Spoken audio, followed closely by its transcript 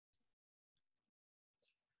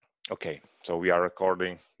Okay, so we are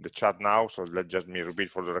recording the chat now, so let just me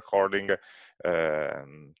repeat for the recording.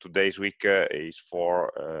 Today's week is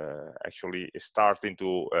for actually starting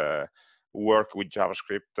to work with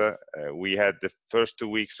JavaScript. We had the first 2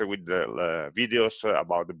 weeks with the videos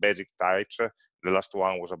about the basic types. The last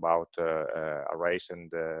one was about arrays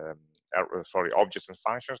and sorry, objects and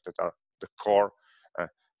functions that are the core uh,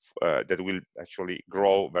 that will actually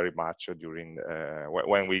grow very much during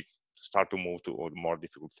when we start to move to more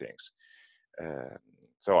difficult things. Uh,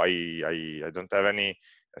 so I don't have any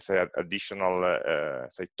say additional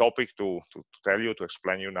say topic to tell you, to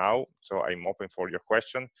explain you now. So I'm open for your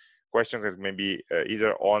questions that may be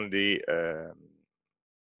either on the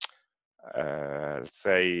let's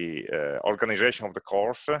say organization of the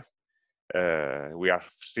course. We are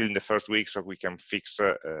still in the first week, so we can fix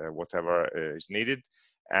whatever is needed,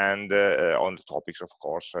 and on the topics, of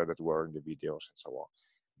course, that were in the videos and so on.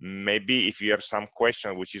 Maybe if you have some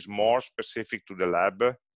question which is more specific to the lab,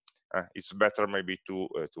 it's better maybe to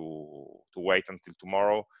wait until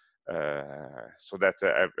tomorrow, so that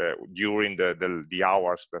during the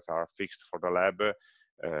hours that are fixed for the lab,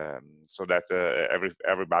 so that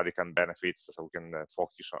everybody can benefit, so we can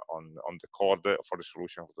focus on the code for the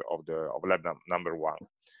solution of lab number 1.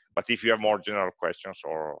 But if you have more general questions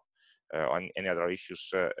or on any other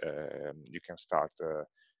issues, you can start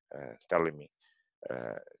telling me.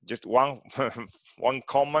 Just one one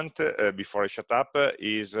comment before I shut up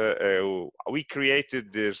is we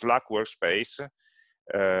created the Slack workspace.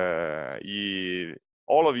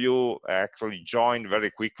 All of you actually joined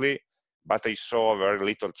very quickly, but I saw very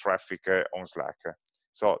little traffic on Slack.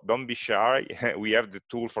 So don't be shy. We have the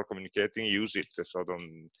tool for communicating. Use it. So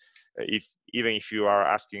don't, even if you are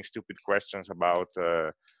asking stupid questions about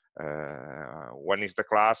when is the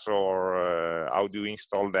class, or how do you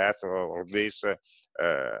install that, or this,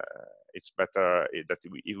 it's better that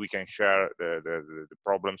if we can share the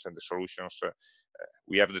problems and the solutions.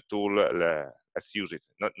 We have the tool, let's use it.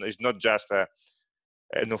 It's not just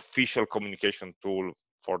an official communication tool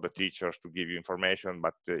for the teachers to give you information,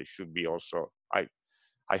 but it should be also,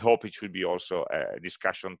 I hope it should be also a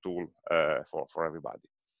discussion tool for everybody.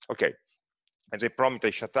 Okay, as I promised, I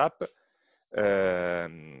shut up.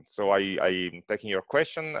 So I'm taking your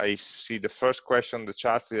question. I see the first question, the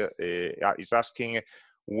chat is asking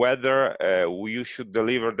whether you should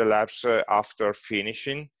deliver the labs after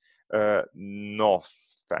finishing. No,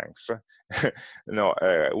 thanks. No,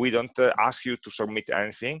 we don't ask you to submit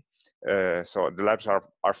anything. So the labs are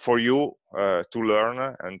for you to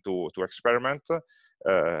learn and to experiment.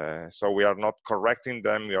 So we are not correcting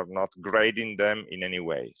them, we are not grading them in any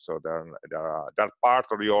way. So they're part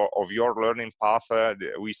of your learning path.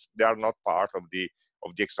 They are not part of the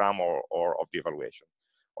exam or of the evaluation.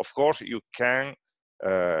 Of course, you can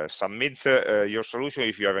submit your solution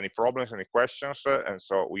if you have any problems, any questions, and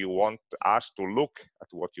so we want us to look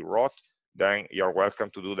at what you wrote. Then you're welcome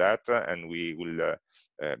to do that, and we will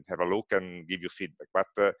have a look and give you feedback.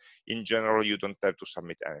 But in general, you don't have to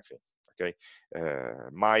submit anything. Okay,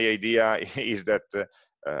 my idea is that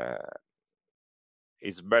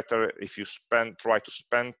it's better if you try to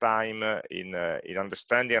spend time in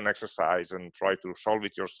understanding an exercise and try to solve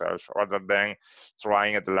it yourself, rather than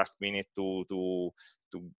trying at the last minute to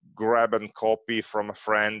grab and copy from a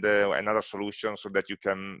friend another solution so that you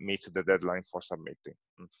can meet the deadline for submitting.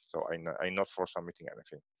 So I'm not for submitting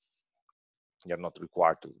anything. You're not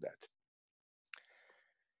required to do that.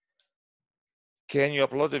 Can you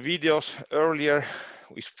upload the videos earlier?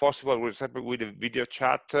 Is possible with the video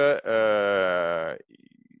chat?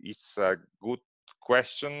 It's a good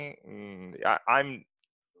question.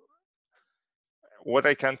 What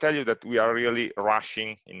I can tell you that we are really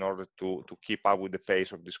rushing in order to keep up with the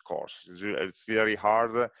pace of this course. It's very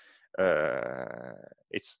hard.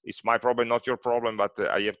 It's my problem, not your problem, but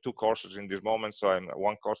I have 2 courses in this moment. So I'm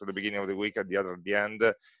one course at the beginning of the week, at the other at the end,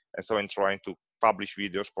 and so I'm trying to publish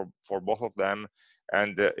videos for both of them,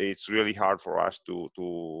 and it's really hard for us to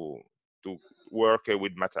work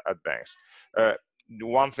with Meta Advanced.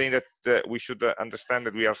 One thing that we should understand,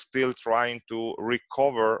 that we are still trying to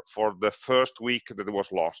recover for the first week that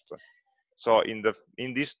was lost. So in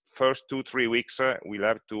these first 2-3 weeks, we'll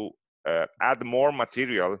have to add more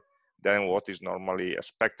material than what is normally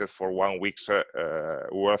expected for 1 week's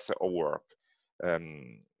worth of work.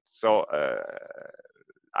 So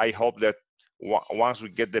I hope that once we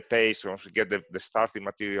get the pace, once we get the starting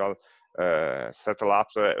material settled up,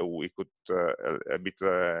 we could a bit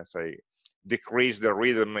say decrease the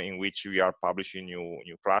rhythm in which we are publishing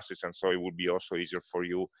new classes, and so it would be also easier for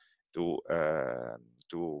you to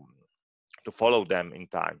follow them in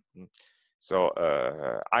time. So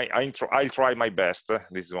I'll try my best.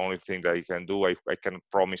 This is the only thing that I can do. I can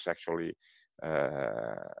promise actually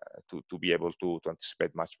to be able to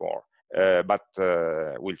anticipate much more. But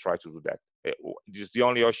we'll try to do that. This is the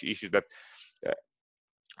only issue that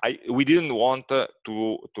we didn't want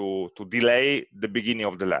to delay the beginning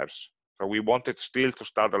of the labs. So we wanted still to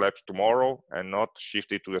start the labs tomorrow and not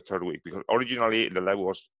shift it to the third week, because originally the lab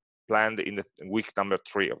was planned in the week number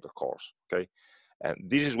 3 of the course. Okay, and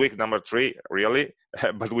this is week number 3 really,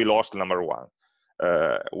 but we lost number 1.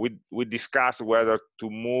 We discussed whether to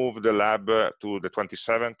move the lab to the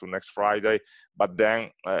 27th, to next Friday, but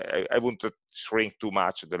then I wouldn't shrink too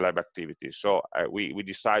much the lab activity. So we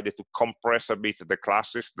decided to compress a bit the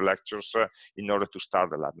classes, the lectures, in order to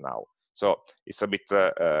start the lab now. So it's a bit,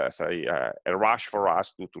 say, a rush for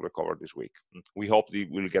us to recover this week. We hope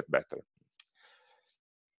it will get better.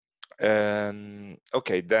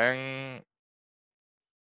 Okay, then.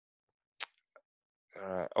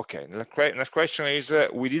 Okay, next question is,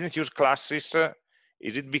 we didn't use classes.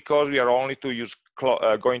 Is it because we are only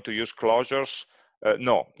going to use closures?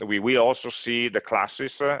 No, we will also see the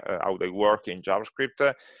classes, how they work in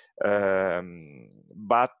JavaScript.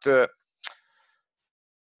 But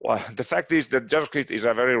well, the fact is that JavaScript is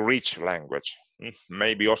a very rich language,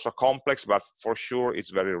 maybe also complex, but for sure it's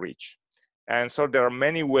very rich. And so there are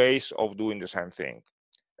many ways of doing the same thing.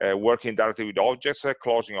 Working directly with objects,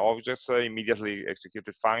 closing objects, immediately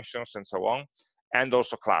executed functions, and so on, and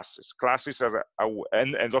also classes. Classes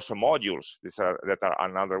and also modules. That are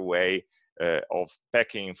another way of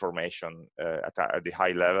packing information at the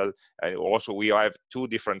high level. And also we have 2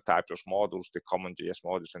 different types of modules: the common JS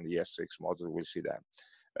modules and the ES6 module. We'll see them.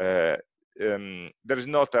 There is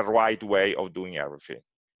not a right way of doing everything.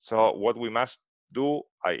 So what we must do,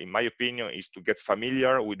 in my opinion, is to get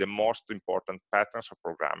familiar with the most important patterns of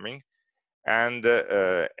programming, and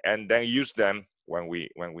then use them when we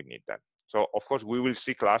need them. So of course we will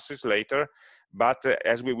see classes later, but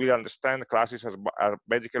as we will understand, classes are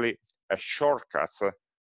basically a shortcut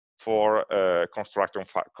for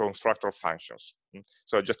constructor functions.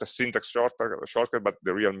 So just a syntax shortcut, but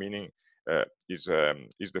the real meaning is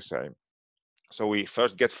the same. So we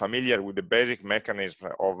first get familiar with the basic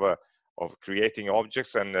mechanism of creating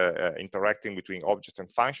objects and interacting between objects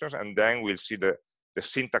and functions, and then we'll see the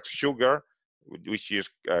syntax sugar, which is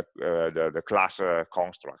the class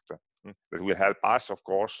construct. That will help us, of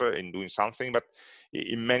course, in doing something, but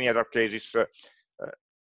in many other cases,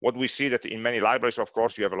 what we see that in many libraries, of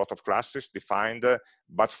course, you have a lot of classes defined,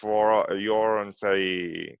 but for your,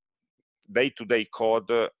 say, day-to-day code,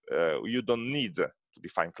 you don't need to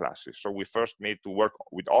define classes. So we first need to work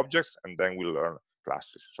with objects, and then we'll learn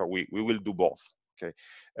classes. So we will do both. Okay,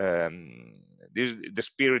 the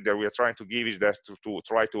spirit that we are trying to give is that to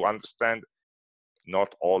try to understand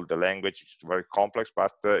not all the language. It's very complex,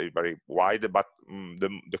 but very wide. But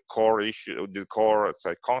the core issue, the core, let's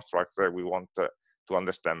say, constructs, we want to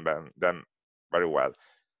understand them very well.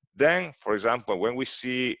 Then, for example, when we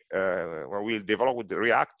see when we develop with the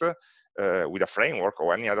React, with a framework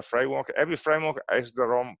or any other framework, every framework has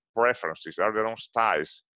their own preferences, or their own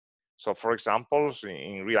styles. So, for example,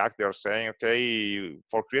 in React, they are saying, okay,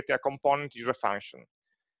 for creating a component, use a function.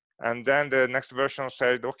 And then the next version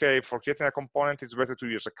said, okay, for creating a component, it's better to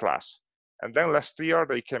use a class. And then last year,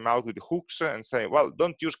 they came out with hooks and say, well,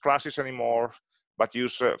 don't use classes anymore, but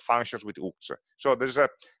use functions with hooks. So there's a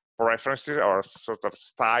preferences or sort of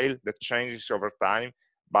style that changes over time.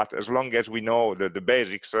 But as long as we know the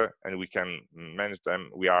basics and we can manage them,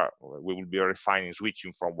 we will be very fine in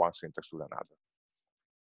switching from one syntax to another.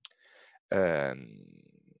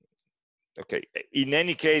 Okay, in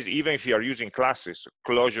any case, even if you are using classes,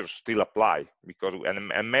 closures still apply, because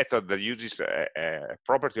a method that uses a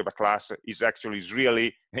property of a class is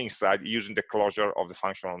really inside using the closure of the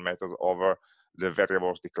functional method over the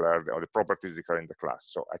variables declared or the properties declared in the class.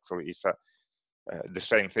 So actually it's the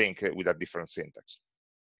same thing with a different syntax.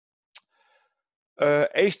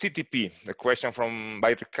 HTTP, a question by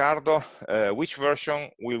Ricardo. Which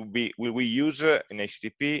version will we use in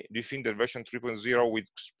HTTP? Do you think that version 3.0 will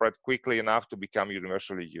spread quickly enough to become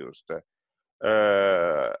universally used?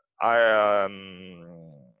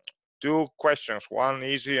 Two questions, one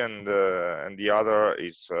easy and the other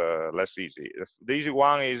is less easy. The easy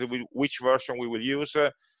one is which version we will use.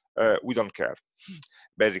 We don't care,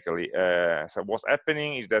 basically. So what's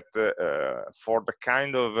happening is that for the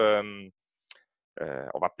kind of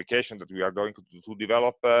application that we are going to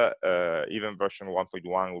develop, even version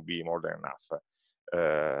 1.1 will be more than enough.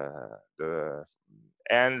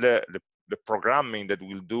 The programming that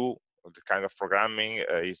we'll do, the kind of programming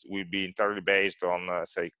will be entirely based on,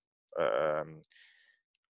 say,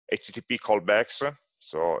 HTTP callbacks.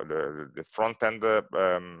 So the front-end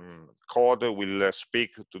code will speak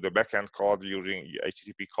to the back-end code using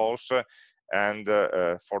HTTP calls, and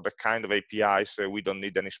for the kind of APIs, we don't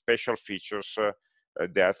need any special features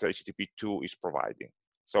that HTTP2 is providing.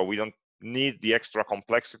 So we don't need the extra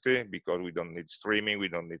complexity because we don't need streaming, we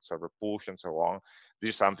don't need server push, and so on.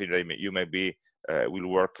 This is something that you maybe will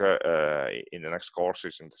work in the next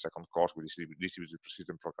courses, in the second course with distributed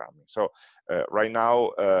system programming. So right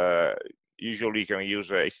now, usually you can use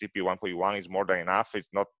HTTP 1.1 is more than enough. It's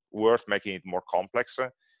not worth making it more complex,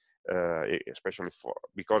 especially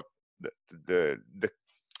because the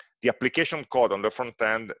application code on the front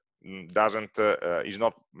end is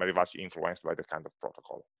not very much influenced by the kind of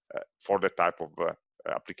protocol for the type of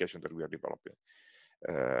application that we are developing.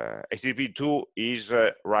 HTTP2 is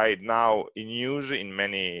right now in use in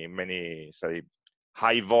many say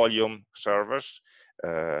high volume servers.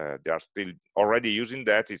 They are still already using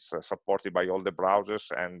that. It's supported by all the browsers,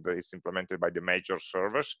 and it's implemented by the major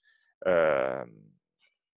servers.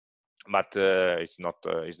 But it's not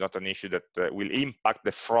an issue that will impact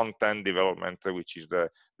the front-end development, which is the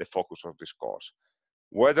focus of this course.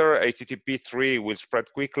 Whether HTTP3 will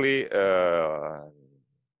spread quickly, I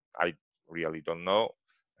really don't know.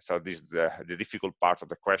 So this is the difficult part of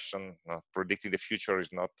the question. Predicting the future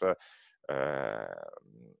is not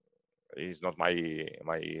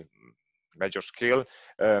my major skill.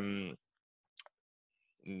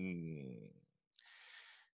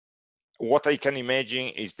 What I can imagine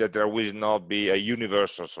is that there will not be a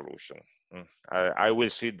universal solution. I will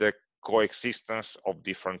see the coexistence of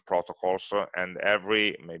different protocols, and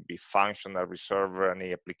every maybe function, every server,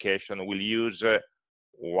 any application will use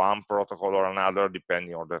one protocol or another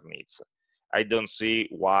depending on their needs. I don't see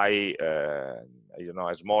why a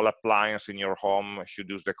small appliance in your home should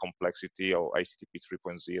use the complexity of HTTP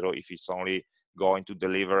 3.0 if it's only going to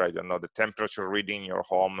deliver, I don't know, the temperature reading in your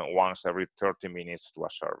home once every 30 minutes to a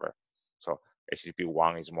server. So HTTP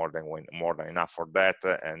 1 is more than enough for that,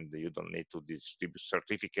 and you don't need to distribute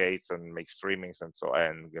certificates and make streamings and so,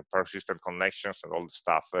 and persistent connections and all the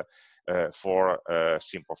stuff for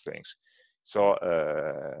simple things. So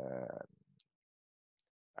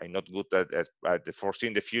I'm not good at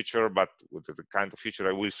foreseeing the future, but with the kind of future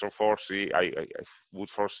I will foresee, I would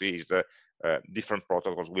foresee is that different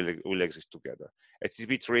protocols will exist together.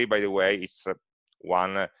 HTTP 3, by the way, is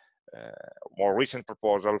one more recent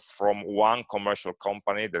proposal from one commercial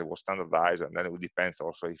company that was standardized, and then it depends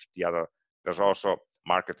also if there's also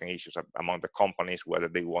marketing issues among the companies whether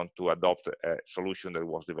they want to adopt a solution that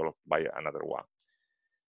was developed by another one.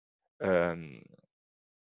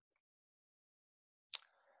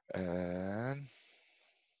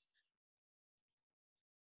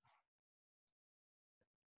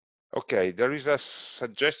 Okay, there is a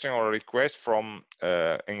suggestion or a request from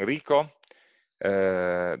Enrico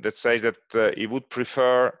that says that he would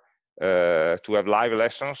prefer to have live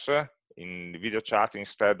lessons in video chat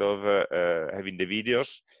instead of having the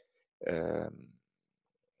videos.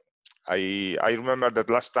 I remember that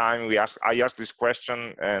last time I asked this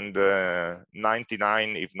question, and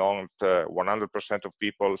 99, if not 100% of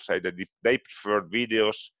people say that they prefer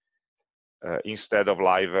videos instead of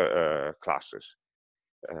live classes.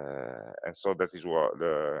 And so that is what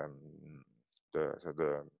the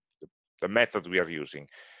method we are using.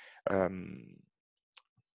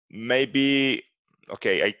 Maybe,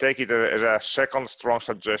 okay, I take it as a second strong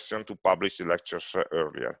suggestion to publish the lectures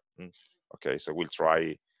earlier. Okay, so we'll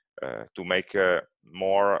try to make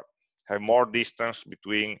have more distance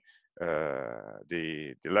between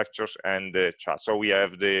the lectures and the chat. So we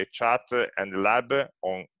have the chat and the lab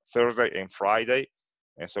on Thursday and Friday,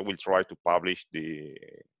 and so we'll try to publish the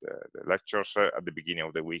lectures at the beginning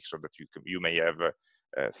of the week so that you may have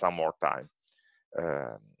some more time,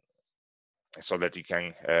 so that you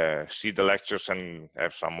can see the lectures and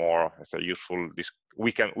have some more useful.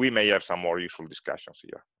 We may have some more useful discussions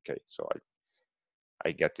here. Okay, so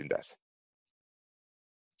I get in that.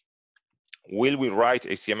 Will we write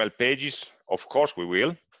HTML pages? Of course we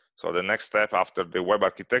will. So the next step after the web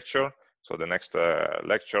architecture, so the next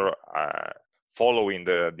lecture following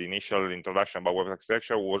the initial introduction about web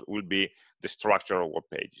architecture will be the structure of web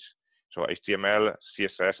pages. So HTML,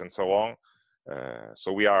 CSS, and so on.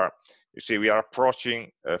 So we are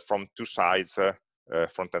approaching from two sides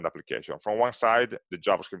front-end application. From one side, the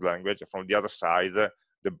JavaScript language, and from the other side,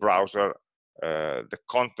 the browser, the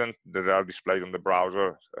content that are displayed on the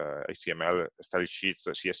browser, HTML, style sheets,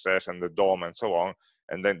 CSS, and the DOM, and so on.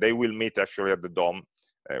 And then they will meet actually at the DOM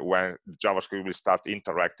when JavaScript will start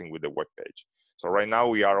interacting with the web page. So right now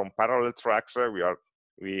we are on parallel tracks.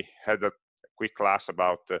 We had a quick class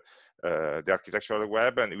about the architecture of the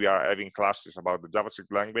web, and we are having classes about the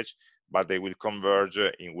JavaScript language, but they will converge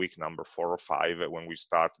in week number 4 or 5 when we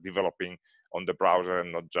start developing on the browser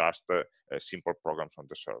and not just simple programs on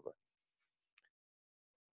the server.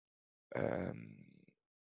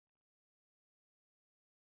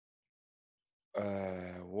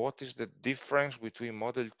 What is the difference between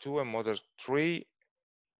model 2 and model 3?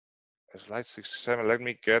 Slide 67. Let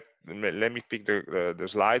me pick the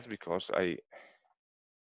slides, because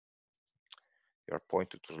you're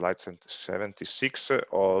pointed to slide 76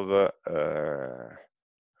 of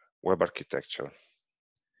web architecture.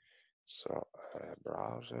 So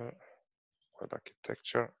browser, web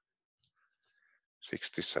architecture,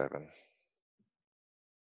 67.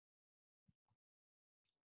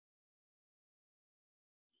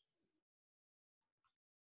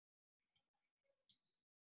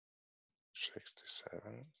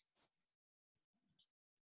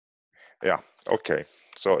 Yeah, okay,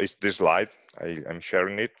 so it's this slide. I'm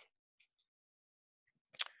sharing it.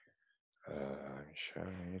 I'm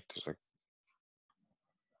sharing it. It's like,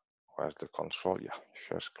 where's the control? Yeah,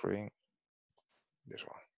 share screen, this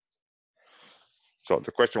one. So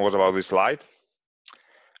the question was about this slide,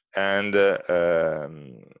 and the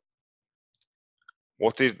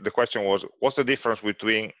question was, what's the difference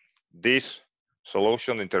between this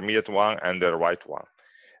solution, the intermediate one, and the right one?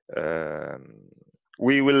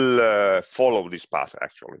 We will follow this path,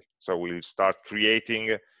 actually. So we'll start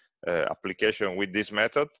creating application with this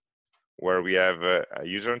method, where we have a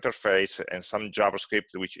user interface and some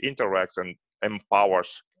JavaScript which interacts and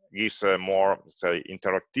empowers, gives more, say,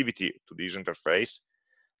 interactivity to the user interface.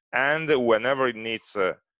 And whenever it needs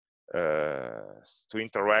to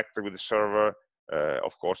interact with the server,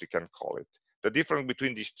 of course, you can call it. The difference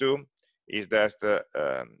between these two is that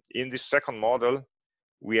in this second model,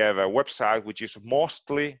 we have a website which is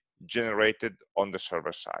mostly generated on the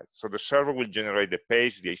server side. So the server will generate the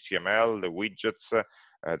page, the HTML, the widgets,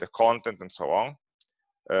 the content, and so on.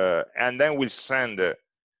 And then we'll send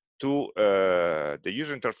to the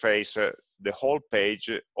user interface the whole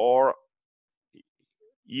page or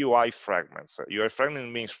UI fragments. UI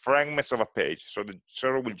fragment means fragments of a page. So the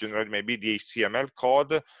server will generate maybe the HTML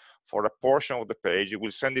code for a portion of the page. It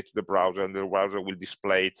will send it to the browser, and the browser will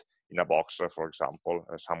display it in a box, for example,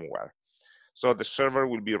 somewhere. So the server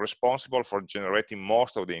will be responsible for generating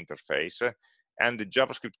most of the interface, and the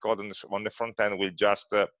JavaScript code on the front end will just,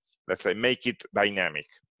 let's say, make it dynamic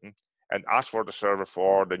and ask for the server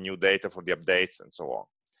for the new data, for the updates, and so on.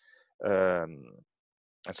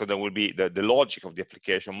 And so there will be the logic of the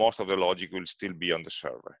application. Most of the logic will still be on the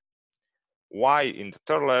server. Why in the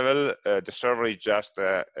third level, the server is just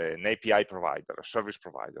an API provider, a service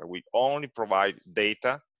provider. We only provide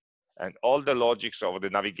data, and all the logics of the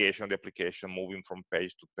navigation of the application, moving from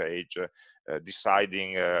page to page,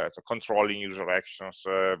 deciding, so controlling user actions,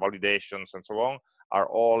 validations, and so on, are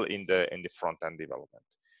all in the front-end development.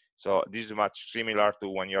 So this is much similar to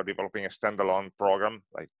when you're developing a standalone program,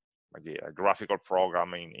 like a graphical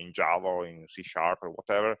program in Java or in C# or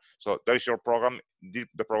whatever. So there is your program. The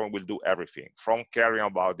program will do everything, from caring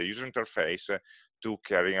about the user interface to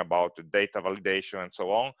caring about the data validation and so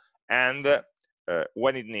on. And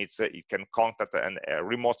when it needs, it can contact a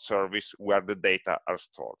remote service where the data are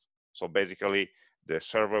stored. So basically, the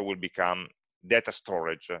server will become data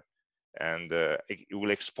storage, and it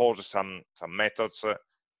will expose some methods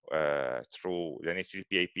through the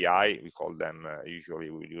HTTP API. We call them, usually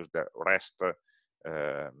we use the REST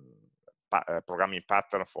programming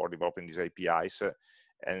pattern for developing these APIs.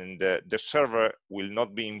 And the server will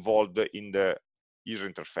not be involved in the user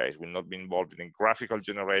interface, will not be involved in graphical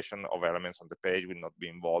generation of elements on the page, will not be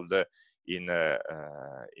involved in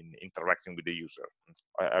interacting with the user.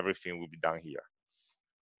 Everything will be done here.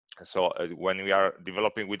 So when we are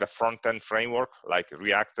developing with a front-end framework like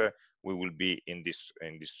React, we will be in this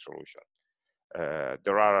solution.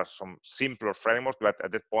 There are some simpler frameworks, but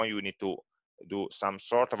at that point you need to do some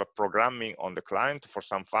sort of a programming on the client for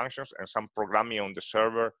some functions and some programming on the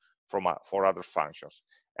server for other functions.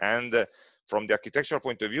 And from the architectural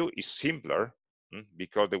point of view, it's simpler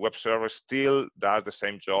because the web server still does the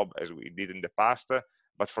same job as we did in the past.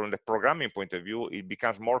 But from the programming point of view, it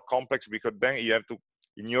becomes more complex, because then you have to,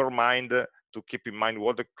 in your mind, to keep in mind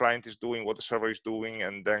what the client is doing, what the server is doing,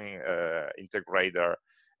 and then integrate their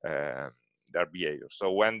behavior.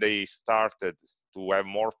 So when they started to have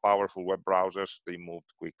more powerful web browsers, they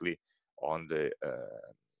moved quickly on this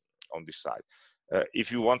side.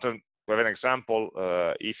 If you want to have an example,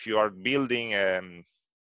 if you are building an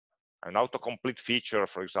autocomplete feature,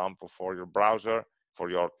 for example, for your browser, for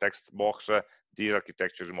your text box, this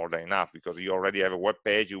architecture is more than enough, because you already have a web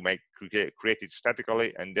page, you create it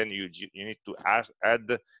statically, and then you need to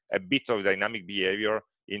add a bit of dynamic behavior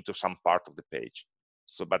into some part of the page.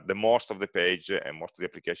 So, but the most of the page and most of the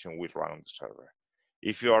application will run on the server.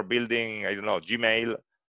 If you are building, I don't know, Gmail,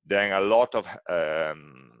 then a lot of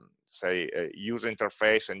say user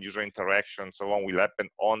interface and user interaction and so on will happen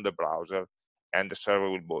on the browser, and the server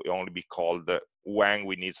will only be called when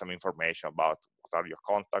we need some information about what are your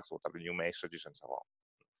contacts, what are the new messages, and so on.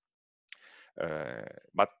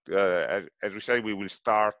 But as we said, we will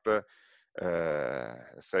start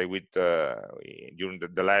say with during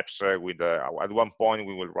the labs with at one point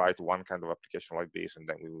we will write one kind of application like this, and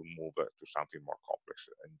then we will move to something more complex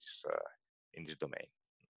in this domain.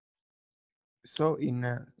 So in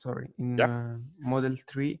Model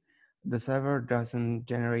 3, the server doesn't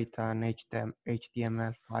generate an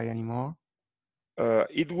HTML file anymore?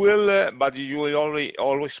 It will, but you will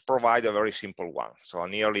always provide a very simple one, so a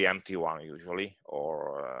nearly empty one usually,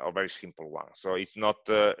 or a very simple one. So it's not,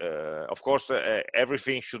 of course,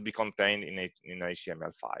 everything should be contained in an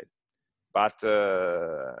HTML file. But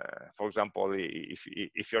for example,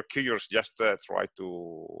 if you're curious, just try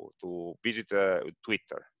to visit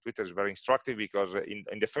Twitter. Twitter is very instructive, because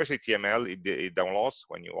in the first HTML it downloads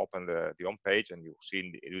when you open the home page, and you see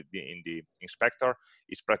in the inspector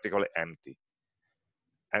it's practically empty.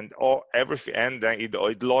 And everything, and then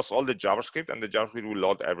it loads all the JavaScript, and the JavaScript will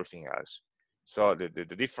load everything else. So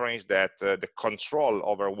the difference is that the control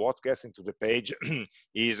over what gets into the page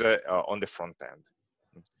is on the front end.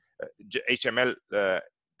 HTML,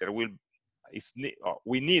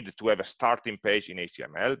 we need to have a starting page in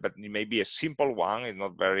HTML, but it may be a simple one. It's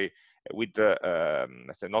not very with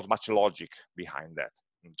let's say not much logic behind that,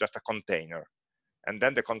 just a container. And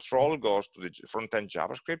then the control goes to the front-end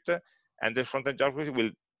JavaScript, and the front-end JavaScript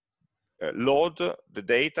will load the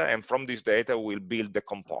data, and from this data we'll build the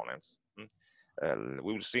components.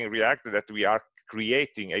 We will see in React that we are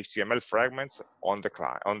creating HTML fragments on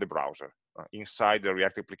the browser, inside the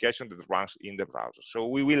React application that runs in the browser. So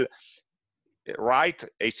we will write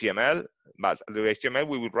HTML, but the HTML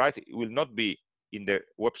we will write, it will not be in the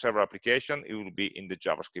web server application, it will be in the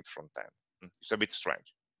JavaScript front end. It's a bit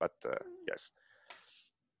strange, but yes.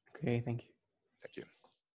 Okay, thank you. Thank you.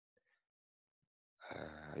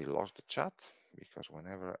 I lost the chat because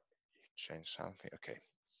whenever you change something, okay.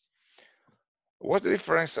 What's the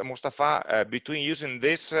difference, Mustafa, between using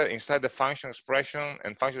this inside the function expression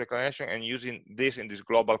and function declaration and using this in this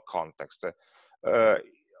global context?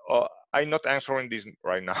 I'm not answering this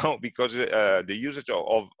right now, because the usage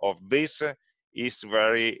of this is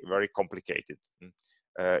very, very complicated.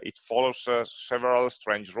 It follows several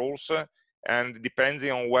strange rules, and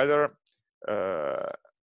depending on whether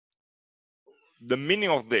the meaning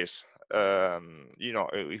of this, you know,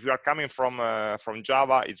 if you are coming from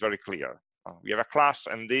Java, it's very clear. We have a class,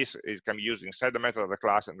 and this can be used inside the method of the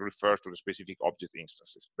class and refers to the specific object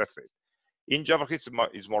instances. That's it. In JavaScript,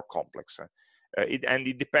 it's more complex. And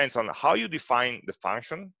it depends on how you define the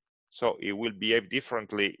function. So it will behave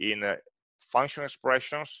differently in function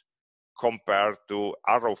expressions compared to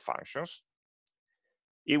arrow functions.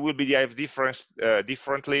 It will behave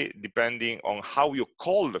differently depending on how you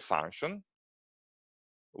call the function,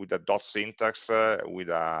 with a dot syntax, with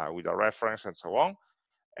a reference, and so on.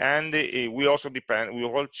 And it will also depend, we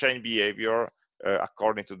will change behavior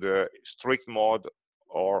according to the strict mode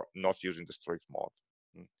or not using the strict mode.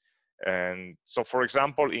 And so, for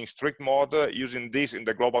example, in strict mode, using this in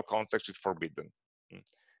the global context is forbidden.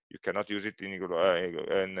 You cannot use it in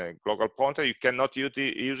a global context. You cannot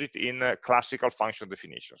use it in classical function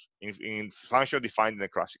definitions, in function defined in a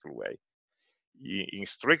classical way. In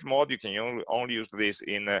strict mode, you can only use this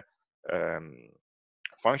in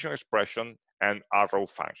function expression and arrow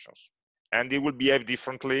functions. And it will behave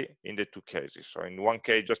differently in the two cases. So in one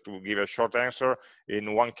case, just to give a short answer,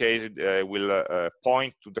 in one case it will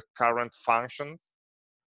point to the current function,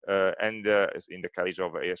 and in the case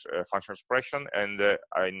of a function expression, and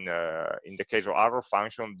in the case of arrow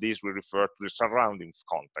function, this will refer to the surrounding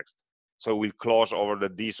context. So we'll close over the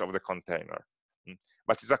this of the container.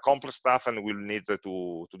 But it's a complex stuff, and we'll need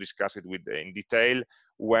to discuss it in detail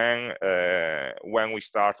when we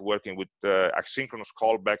start working with asynchronous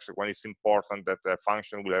callbacks, when it's important that a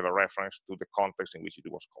function will have a reference to the context in which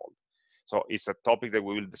it was called. So it's a topic that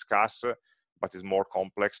we will discuss, but it's more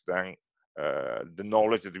complex than the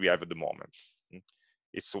knowledge that we have at the moment.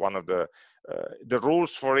 It's one of the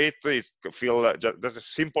rules for it is there's a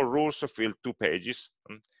simple rules fill 2 pages.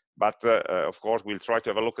 But of course, we'll try to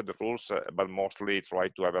have a look at the rules, but mostly try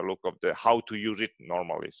to have a look of the how to use it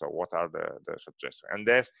normally. So what are the suggestions? And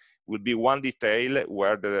this will be one detail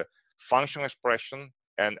where the function expression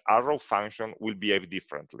and arrow function will behave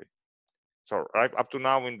differently. So right up to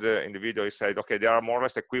now in the video, I said, okay, they are more or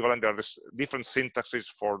less equivalent. There are different syntaxes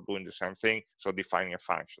for doing the same thing, so defining a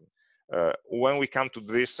function. When we come to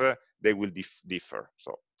this, they will differ.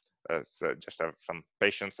 So just have some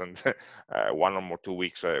patience, and 1 or 2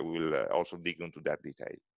 weeks, we will also dig into that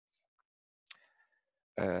detail.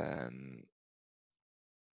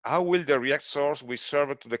 How will the React source be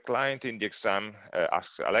served to the client in the exam?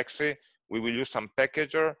 Asks Alexei. We will use some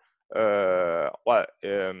packager.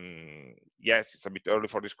 Yes, it's a bit early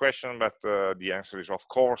for this question, but the answer is of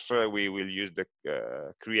course. We will use the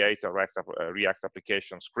create a React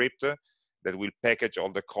application script that will package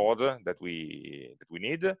all the code that we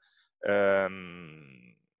need,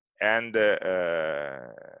 and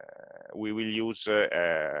we will use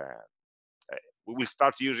we will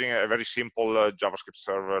start using a very simple JavaScript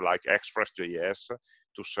server like Express.js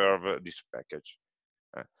to serve this package.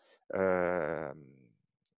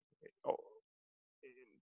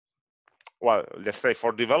 Well, let's say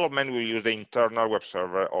for development, we use the internal web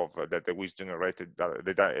server of that was generated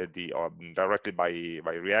directly by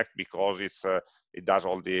React, because it does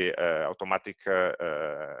all the automatic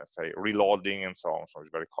say reloading and so on. So it's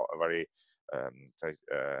very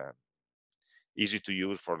easy to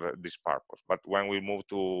use for this purpose. But when we move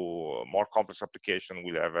to a more complex application,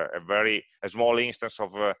 we'll have a small instance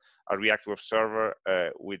of a React web server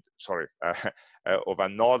of a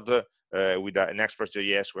node with an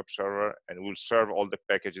Express.js web server, and we'll serve all the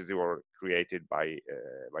packages that were created by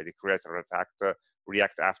the creator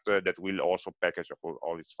React after that will also package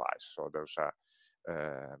all its files. So there's a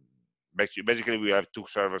basically we have 2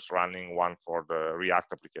 servers running, one for the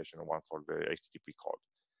React application and one for the HTTP code.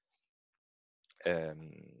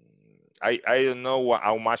 I don't know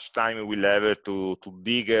how much time we'll have to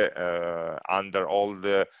dig under all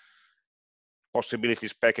the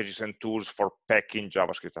possibilities, packages, and tools for packing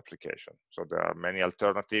JavaScript application. So there are many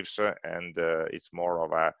alternatives, and it's more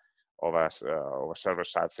of a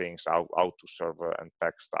server-side things, how to serve and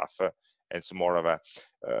pack stuff. It's more of a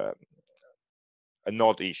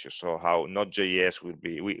Node issue. So how Node.js will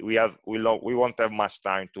be, we won't have much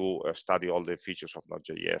time to study all the features of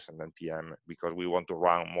Node.js and NPM, because we want to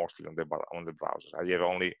run mostly on the browser. I have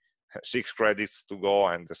only 6 credits to go,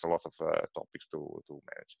 and there's a lot of topics to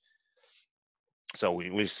manage. So we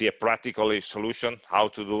will see a practical solution how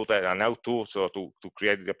to do that and how to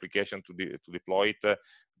create the application to deploy it,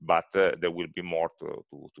 but there will be more to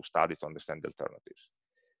study to understand the alternatives.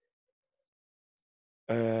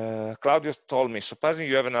 Claudio told me, supposing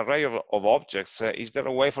you have an array of objects, is there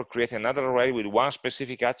a way for creating another array with one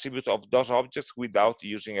specific attribute of those objects without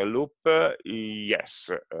using a loop? Yes.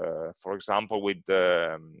 For example, with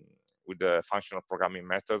the functional programming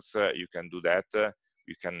methods, you can do that.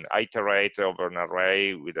 You can iterate over an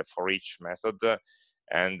array with a for each method,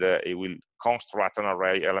 and it will construct an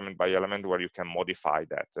array element by element where you can modify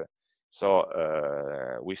that. So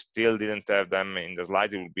we still didn't have them in the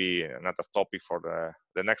slide. It will be another topic for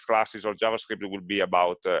the next classes of JavaScript. It will be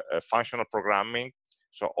about functional programming.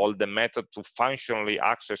 So all the method to functionally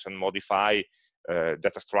access and modify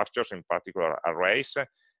data structures, in particular arrays,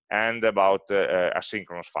 and about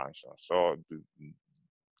asynchronous functions. So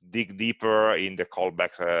dig deeper in the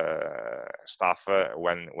callback stuff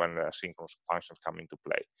when asynchronous functions come into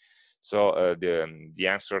play. So the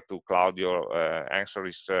answer to Claudio answer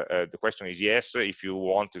is the question is yes, if you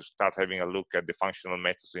want to start having a look at the functional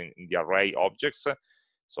methods in the array objects.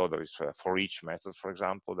 So there is for each method, for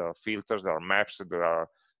example, there are filters, there are maps, there are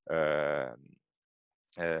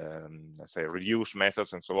let's say reduce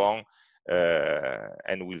methods and so on,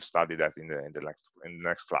 and we'll study that in the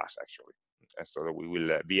next class actually. And so that we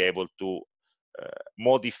will be able to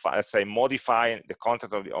modify, let's say, modify the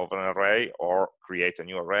content of an array or create a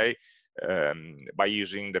new array by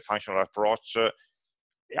using the functional approach,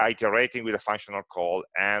 iterating with a functional call,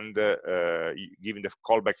 and giving the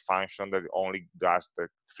callback function that only does the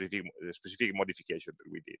specific modification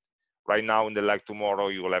that we did. Right now, in the lab tomorrow,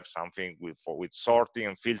 you will have something with sorting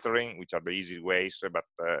and filtering, which are the easy ways, but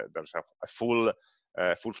there's a full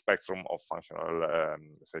spectrum of functional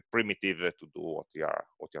say primitive to do what you are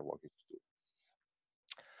working to do.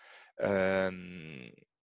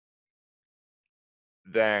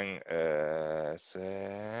 Then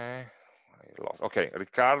okay,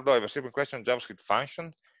 Ricardo, I have a simple question. JavaScript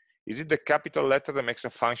function, is it the capital letter that makes a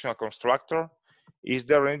function a constructor? Is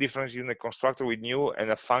there any difference in a constructor with new and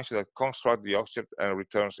a function that constructs the object and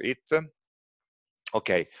returns it?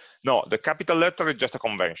 Okay, no, the capital letter is just a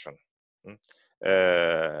convention.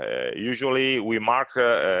 Usually we mark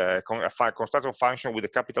a constructor function with a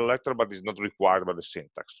capital letter, but it's not required by the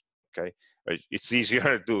syntax. Okay, it's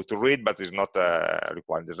easier to read, but it's not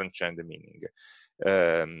required. It doesn't change the meaning.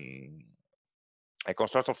 A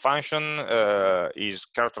constructor function is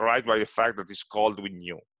characterized by the fact that it's called with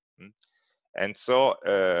new, and so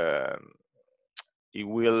it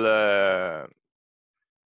will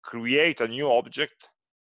create a new object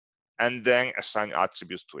and then assign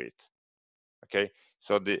attributes to it. Okay,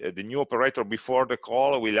 so the new operator before the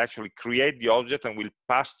call will actually create the object and will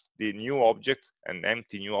pass the new object, an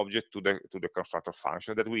empty new object, to the constructor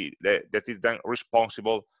function that is then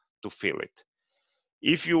responsible to fill it.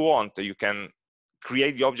 If you want, you can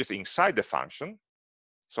create the object inside the function.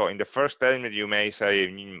 So in the first element, you may say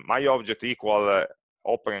my object equal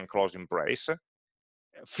open and closing brace,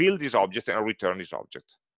 fill this object and return this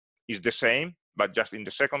object. It's the same, but just in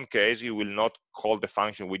the second case, you will not call the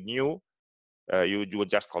function with new, you will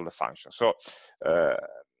just call the function. So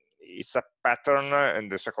it's a pattern,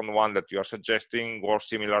 and the second one that you are suggesting was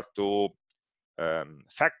similar to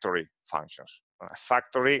factory functions. A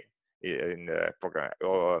factory in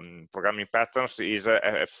programming patterns is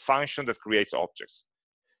a function that creates objects.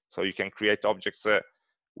 So you can create objects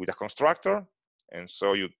with a constructor, and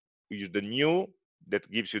so you use the new that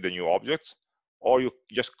gives you the new object, or you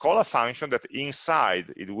just call a function that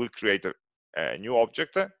inside it will create a new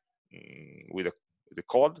object with the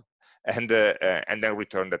code, and then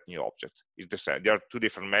return that new object. Is the same. There are two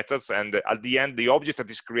different methods, and at the end, the object that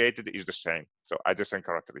is created is the same. So has the same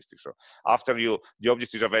characteristics. So after the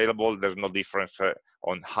object is available, there's no difference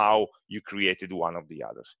on how you created one of the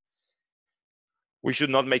others. We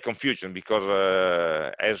should not make confusion, because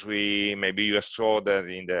as maybe you saw that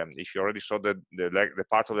if you already saw the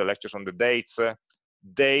part of the lectures on the dates,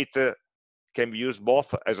 date can be used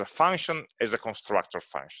both as a function as a constructor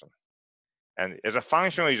function. And as a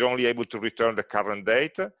function is only able to return the current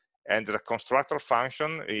date, and the constructor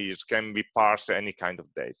function can be parse any kind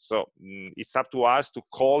of date. So it's up to us to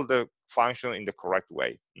call the function in the correct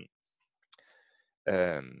way.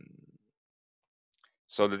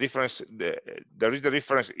 So the difference, there is the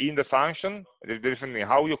difference in the function, there's the difference in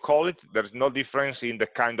how you call it, there's no difference in the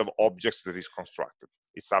kind of objects that is constructed.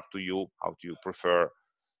 It's up to you how you prefer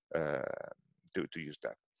to use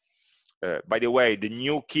that. By the way, the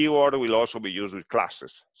new keyword will also be used with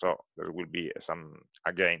classes. So there will be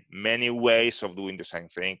again, many ways of doing the same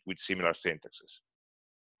thing with similar syntaxes.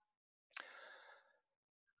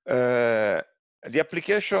 The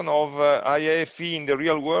application of IAFE in the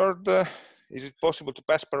real world, is it possible to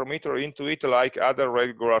pass parameter into it like other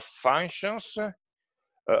regular functions?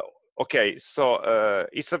 Okay, so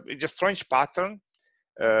it's a strange pattern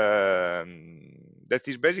that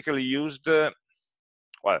is basically used,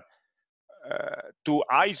 to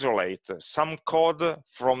isolate some code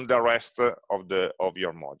from the rest of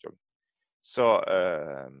your module. So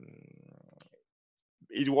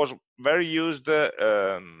it was very used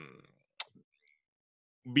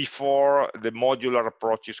before the modular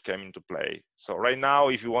approaches came into play. So right now,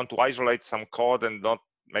 if you want to isolate some code and not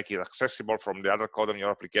make it accessible from the other code on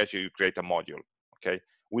your application, you create a module. Okay,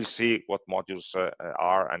 we'll see what modules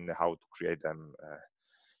are and how to create them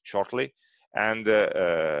shortly. And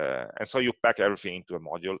so you pack everything into a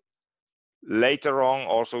module. Later on,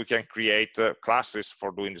 also we can create classes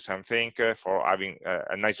for doing the same thing, for having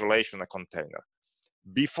an isolation, a container.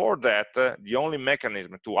 Before that, the only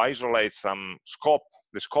mechanism to isolate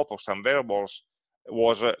the scope of some variables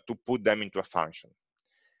was to put them into a function.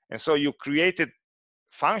 And so you created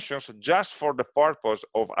functions just for the purpose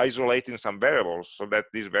of isolating some variables, so that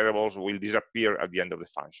these variables will disappear at the end of the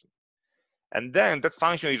function. And then that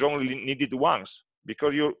function is only needed once,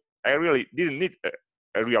 because I really didn't need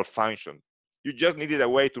a real function. You just needed a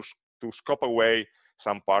way to scope away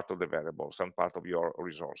some part of the variable, some part of your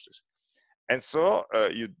resources. And so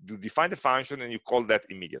you define the function and you call that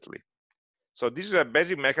immediately. So this is a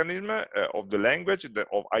basic mechanism of the language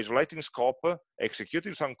of isolating scope,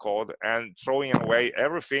 executing some code, and throwing away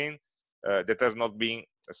everything that has not been,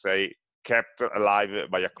 say, kept alive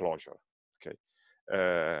by a closure. Okay,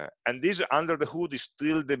 and this under the hood is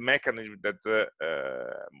still the mechanism that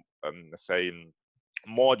say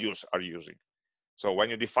modules are using. So when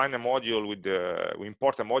you define a module we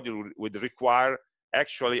import a module with require,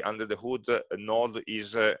 actually under the hood a node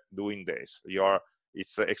is doing this.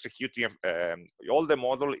 It's executing all the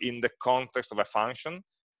model in the context of a function,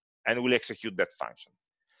 and will execute that function.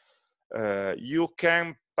 You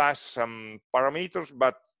can pass some parameters,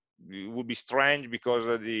 but it would be strange, because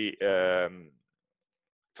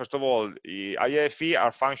first of all, the IAFE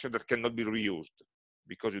are functions that cannot be reused.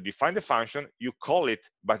 because you define the function, you call it,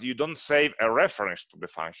 but you don't save a reference to the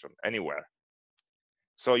function anywhere.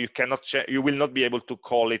 So you cannot you will not be able to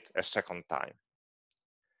call it a second time.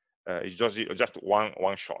 It's just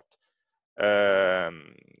one shot.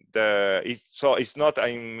 So it's not,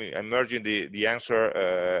 I'm merging the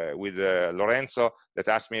answer with Lorenzo that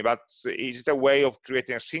asked me about, is it a way of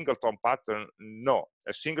creating a singleton pattern? No,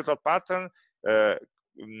 a singleton pattern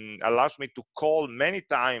allows me to call many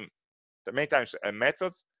times a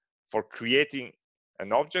method for creating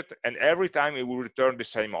an object, and every time it will return the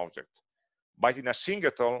same object. But in a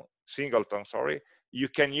singleton, you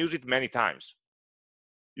can use it many times.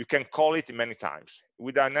 You can call it many times.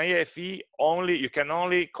 With an IFE, you can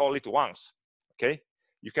only call it once. Okay,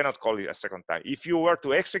 you cannot call it a second time. If you were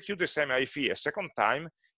to execute the same IFE a second time,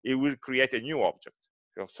 it will create a new object.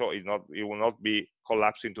 So it will not be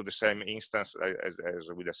collapsed into the same instance as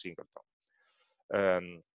with a singleton.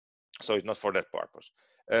 So it's not for that purpose.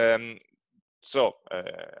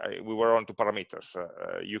 We were on to parameters.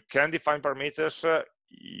 You can define parameters.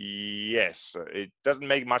 Yes, it doesn't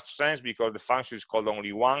make much sense because the function is called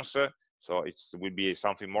only once, so it will be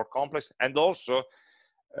something more complex. And also,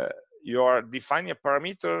 you are defining a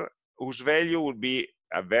parameter whose value will be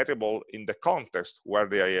a variable in the context where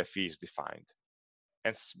the IFE is defined.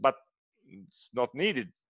 But it's not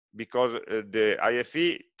needed because the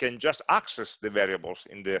IFE can just access the variables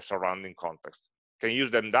in the surrounding context, can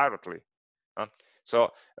use them directly.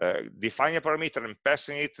 So defining a parameter and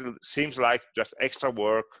passing it seems like just extra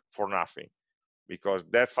work for nothing, because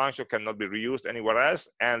that function cannot be reused anywhere else,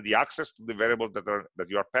 and the access to the variables that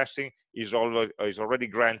you are passing is already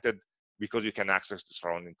granted because you can access the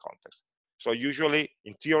surrounding context. So usually,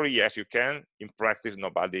 in theory, yes, you can. In practice,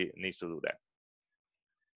 nobody needs to do that.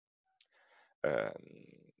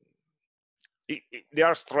 They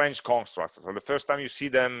are strange constructs. So the first time you see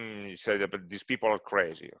them, you say that these people are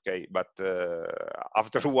crazy, okay? But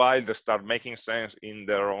after a while, they start making sense in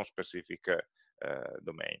their own specific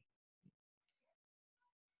domain.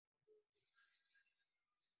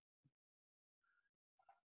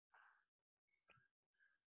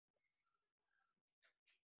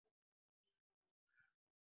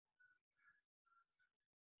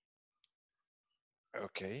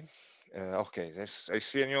 Okay. Okay. I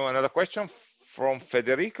see another question from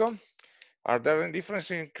Federico. Are there any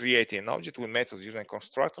differences in creating an object with methods using a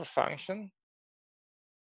constructor function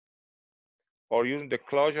or using the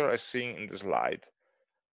closure as seen in the slide?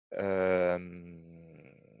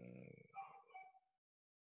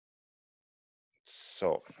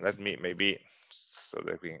 So let me maybe, so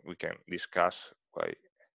that we can discuss by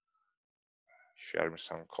sharing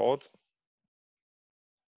some code.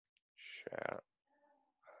 Share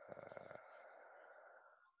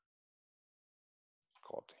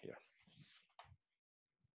code here.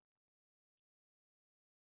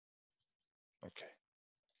 Okay.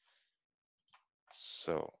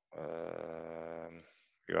 So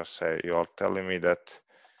you are telling me that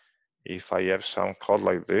if I have some code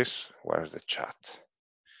like this, where's the chat?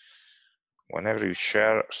 Whenever you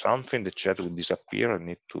share something, the chat will disappear. I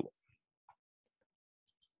need to.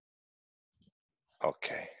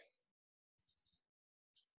 Okay.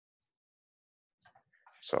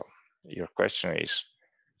 So your question is.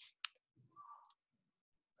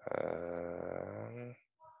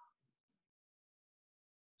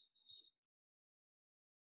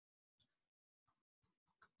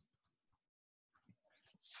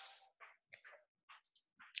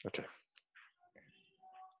 Okay.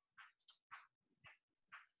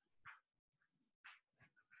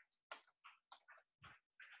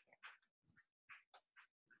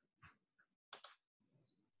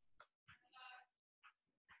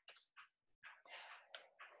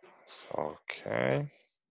 Okay.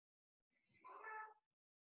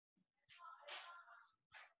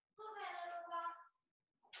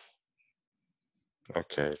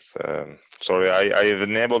 Okay. Sorry, I have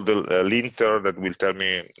enabled the linter that will tell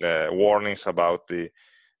me warnings about the.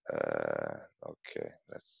 Okay,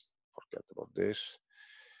 let's forget about this.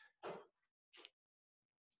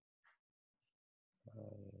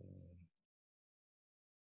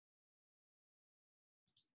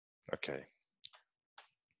 Okay.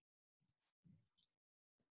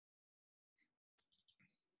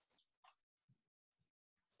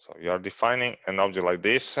 So you are defining an object like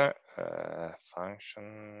this,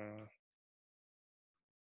 function.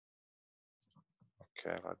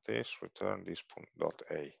 Okay, like this, return this dot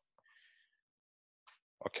a.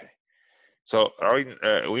 Okay. So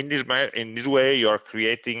in this way, you are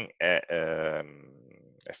creating a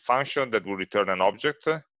function that will return an object.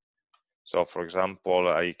 So, for example,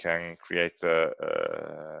 I can create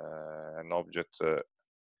an object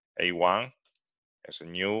A1 as a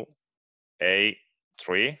new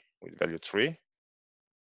A3 with value 3.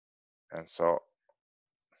 And so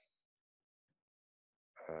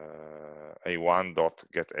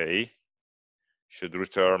A1.getA should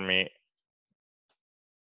return me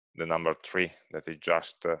the number 3 that it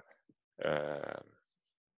just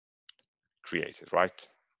created, right?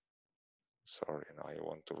 Sorry, now I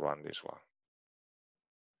want to run this one.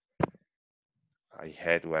 I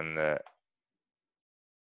had when it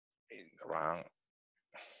ran.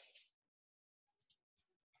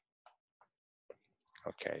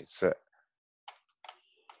 Okay, it's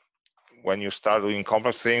when you start doing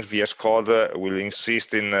complex things, VS Code will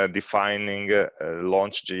insist in defining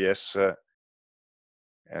launch.js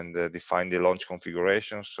and define the launch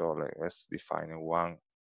configuration. So let's define one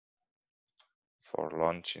for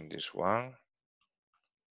launching this one.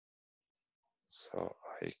 So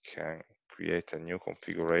I can create a new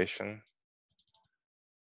configuration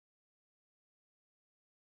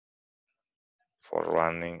for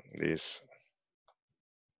running this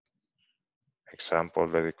example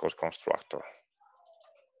that it calls constructor.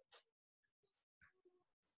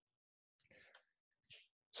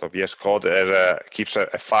 So VS Code keeps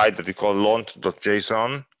a file that we call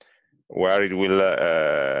launch.json, where it will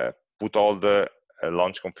put all the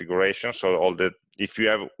launch configurations. So all the, if you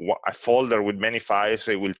have a folder with many files,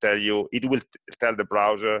 it will tell you, it will tell the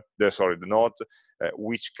browser, the node,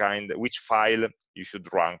 which file you should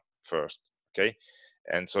run first. Okay,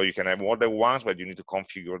 and so you can have more than once, but you need to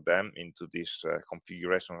configure them into this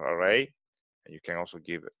configuration array. And you can also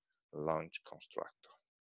give launch constructor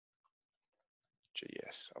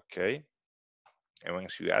JS. Okay, and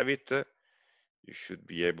once you have it, you should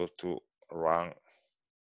be able to run.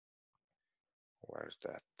 Where's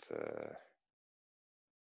that?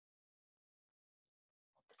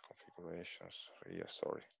 Configurations. Yeah,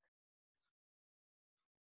 sorry.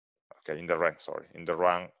 Okay, in the run. Sorry, in the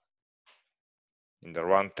run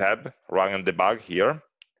tab, run and debug here.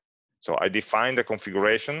 So I define the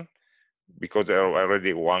configuration because there are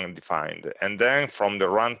already one defined, and then from the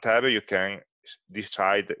run tab you can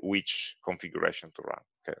decide which configuration to run.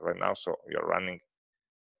 Okay, right now, so we are running,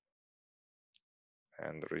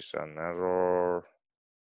 and there is an error.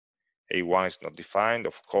 A1 is not defined,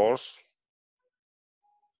 of course.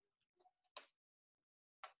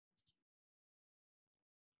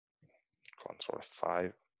 Control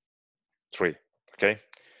F5, 3. Okay,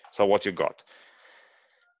 so what you got?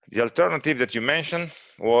 The alternative that you mentioned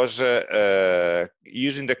was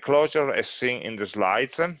using the closure as seen in the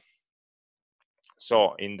slides.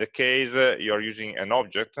 So in the case you're using an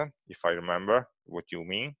object, if I remember what you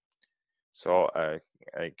mean. So I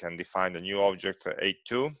can define a new object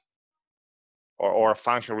A2, or a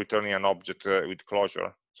function returning an object with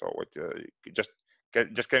closure. So what, just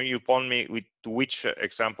can you point me to which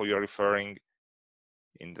example you're referring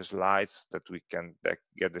in the slides, that we can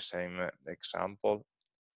get the same example?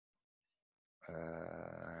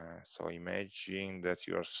 So imagine that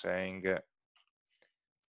you are saying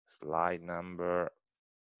slide number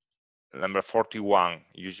 41,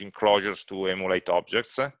 using closures to emulate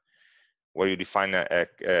objects, where you define a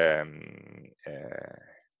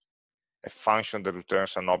function that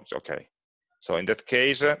returns an object. Okay, so in that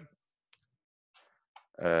case,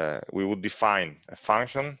 we would define a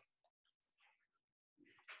function,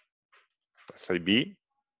 let's say b,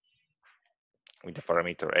 with the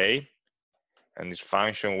parameter a, and this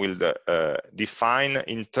function will define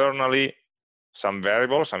internally some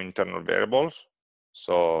internal variables.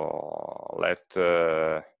 So let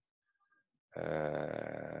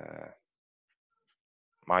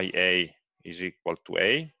my a is equal to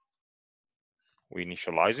a. We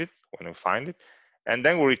initialize it when we find it, and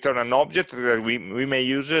then we return an object that we may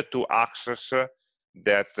use to access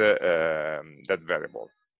that that variable.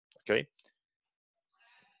 Okay,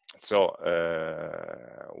 so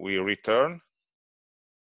we return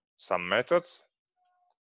some methods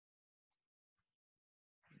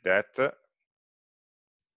that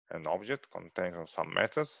an object contains some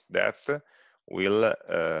methods that will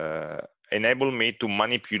enable me to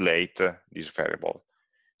manipulate this variable.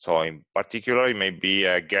 So in particular, it may be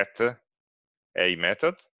a get a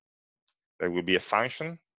method that will be a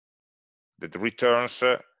function that returns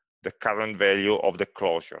the current value of the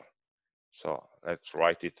closure. So let's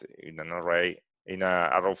write it in an array, in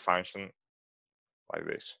an arrow function like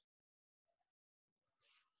this.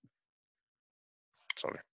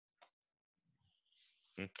 Sorry.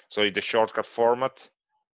 So it's the shortcut format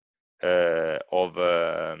of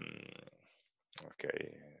okay,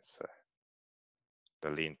 it's the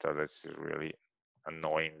linter that's really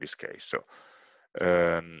annoying in this case. So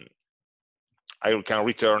I can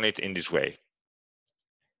return it in this way.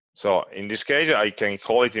 So in this case, I can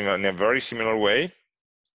call it in a very similar way.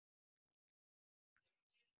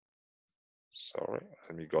 Sorry,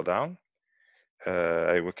 let me go down.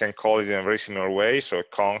 We can call it in a very similar way. So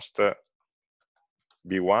const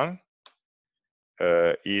b1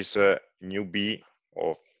 is new b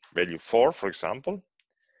of value 4, for example.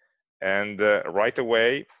 And right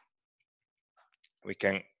away, we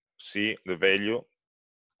can see the value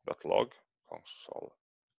 .log,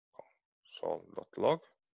 console.log,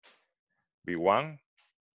 b1.getA.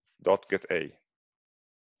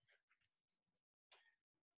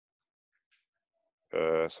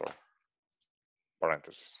 Sorry,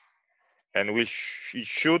 parentheses. And it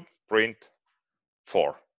should print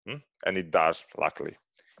 4, and it does, luckily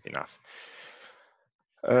enough.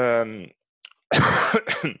 So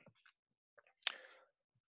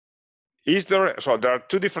there are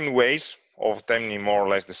two different ways of obtaining more or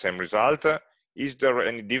less the same result. Is there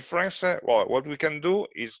any difference? Well, what we can do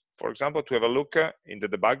is, for example, to have a look in the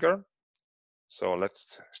debugger. So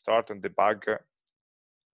let's start and debug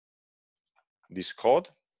this code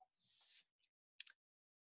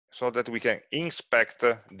so that we can inspect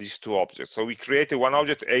these two objects. So we created one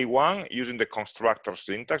object A1 using the constructor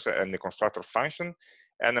syntax and the constructor function,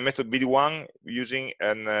 and a method B1 using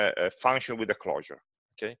a function with a closure.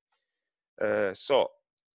 Okay. So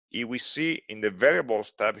if we see in the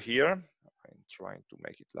variables tab here, I'm trying to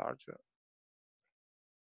make it larger.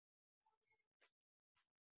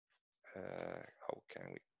 How can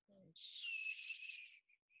we?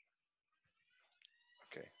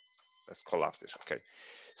 Okay, let's collapse this. Okay,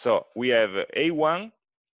 so we have A1,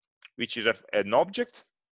 which is an object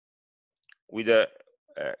with a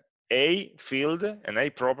field, an A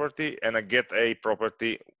property, and a get A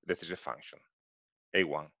property that is a function,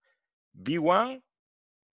 A1. B1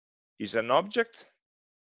 is an object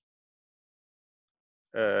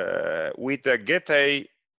with a get A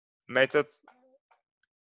method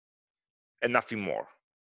and nothing more.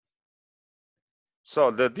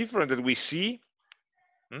 So the difference that we see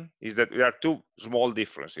is that there are two small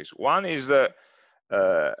differences. One is the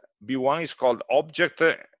B1 is called object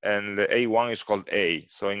and the A1 is called A.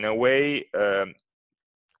 So in a way,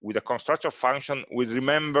 with a constructor function, we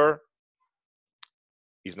remember,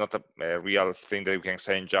 is not a real thing that you can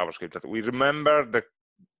say in JavaScript, that we remember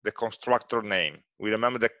the constructor name. We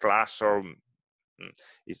remember the class, or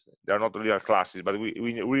they're not real classes, but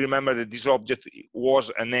we remember that this object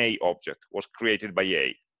was an A object, was created by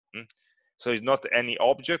A. So it's not any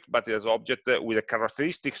object, but it's an object with the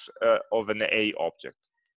characteristics of an A object.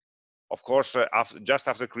 Of course, just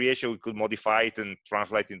after creation, we could modify it and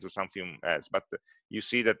translate into something else. But you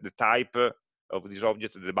see that the type of this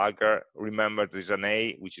object, the debugger, remembered there is an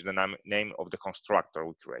A, which is the name of the constructor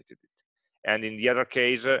we created it. And in the other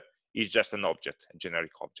case, it's just an object, a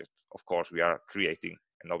generic object. Of course, we are creating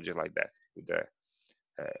an object like that with the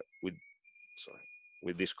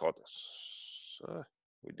with this code. So,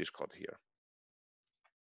 with this code here.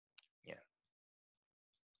 Yeah.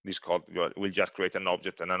 This code will just create an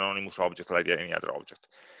object, an anonymous object like any other object.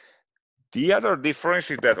 The other difference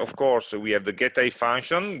is that, of course, we have the getA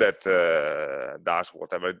function that does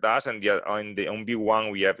whatever it does, and on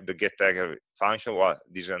B1 we have the getA function. Well,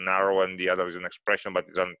 this is an arrow and the other is an expression, but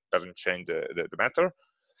it doesn't change the matter.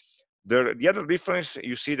 The other difference,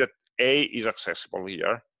 you see that A is accessible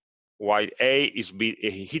here, while A is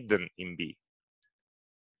hidden in B.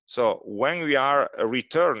 So when we are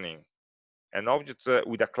returning an object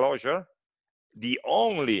with a closure, the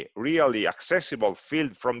only really accessible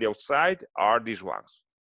field from the outside are these ones,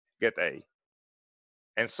 get A.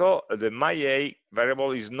 And so the myA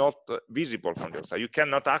variable is not visible from the outside. You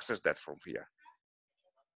cannot access that from here.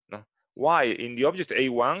 No? Why? In the object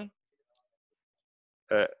A1,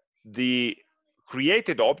 the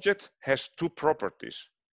created object has two properties.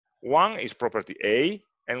 One is property A,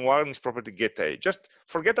 and one is property getA. Just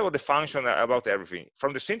forget about the function, about everything.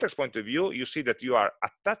 From the syntax point of view, you see that you are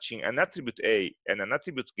attaching an attribute A and an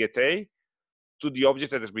attribute getA to the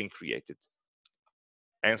object that has been created.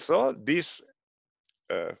 And so this,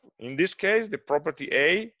 in this case, the property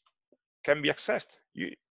A can be accessed,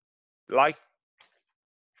 like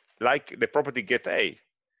the property getA.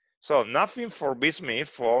 So nothing forbids me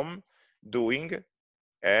from doing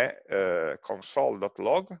a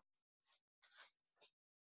console.log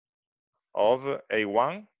of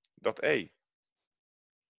A1.A.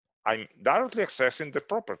 I'm directly accessing the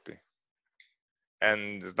property,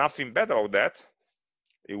 and there's nothing bad about that.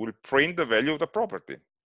 It will print the value of the property,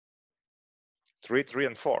 3, 3,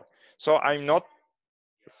 and 4. So I'm not,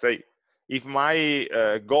 say, if my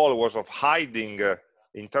goal was of hiding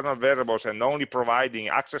internal variables and only providing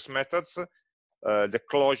access methods, the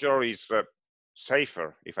closure is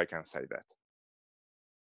safer, if I can say that.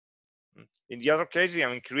 In the other case,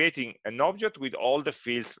 I'm creating an object with all the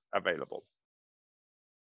fields available.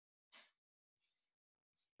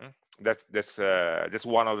 That's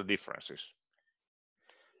one of the differences.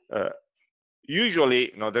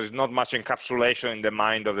 Usually, there is not much encapsulation in the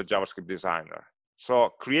mind of the JavaScript designer. So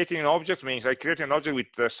creating an object means I create an object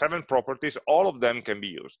with 7 properties. All of them can be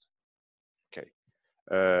used. Okay.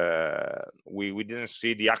 We didn't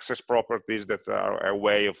see the access properties that are a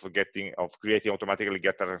way of creating automatically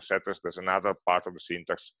getters and setters. There's another part of the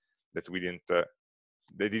syntax that we didn't.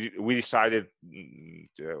 We decided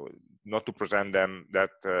not to present them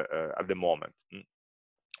at the moment.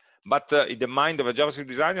 But in the mind of a JavaScript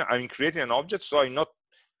designer, I'm creating an object, so I'm not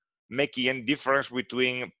making any difference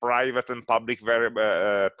between private and public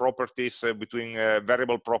variable properties, between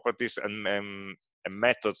variable properties and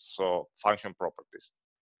methods, so function properties.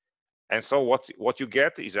 And so what you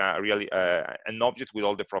get is really an object with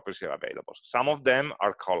all the properties available. Some of them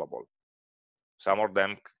are callable. Some of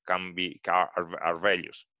them are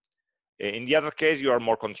values. In the other case, you are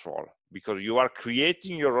more control, because you are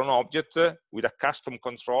creating your own object with a custom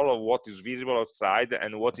control of what is visible outside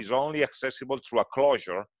and what is only accessible through a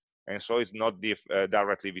closure, and so it's not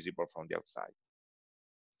directly visible from the outside.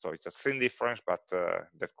 So it's a thin difference, but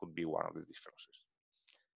that could be one of the differences.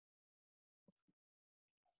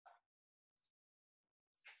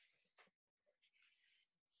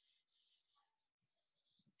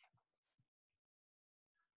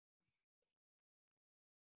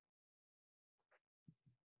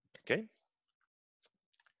 Okay.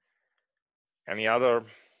 Any other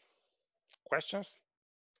questions?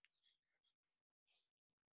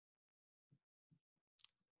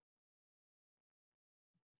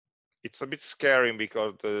 It's a bit scary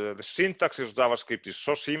because the syntax of JavaScript is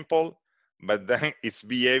so simple, but then its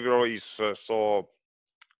behavior is so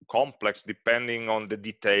complex depending on the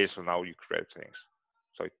details on how you create things.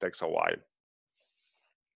 So it takes a while.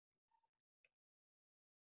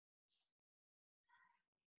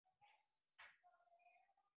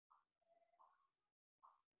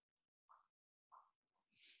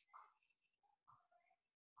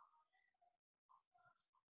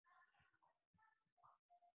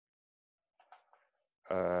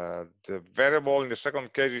 The variable in the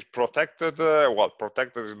second case is protected. Well,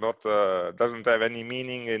 protected is not doesn't have any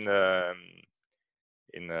meaning in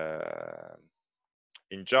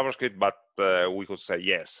JavaScript, but we could say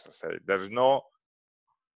yes. So there is no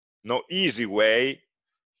easy way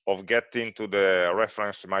of getting to the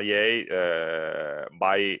reference MyA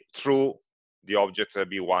through the object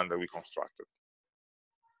B1 that we constructed.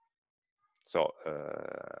 So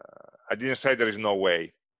I didn't say there is no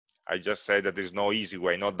way. I just said that there is no easy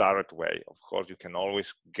way, no direct way. Of course, you can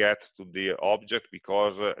always get to the object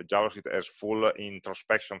because JavaScript has full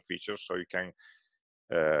introspection features, so you can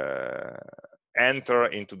enter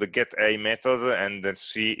into the getA method and then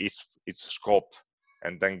see its scope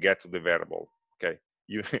and then get to the variable. Okay,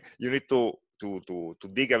 you need to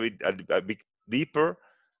dig a bit deeper,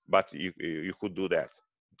 but you could do that.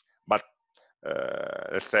 But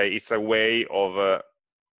let's say it's a way of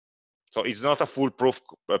so it's not a foolproof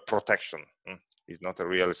protection. It's not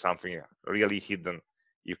really something really hidden.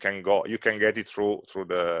 You can get it through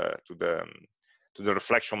the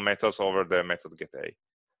reflection methods over the method getA,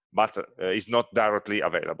 but it's not directly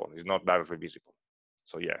available. It's not directly visible.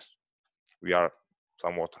 So yes, we are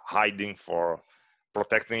somewhat hiding for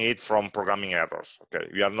protecting it from programming errors. Okay,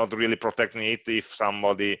 we are not really protecting it if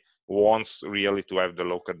somebody wants really to have the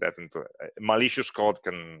local data into malicious code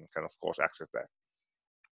can of course access that.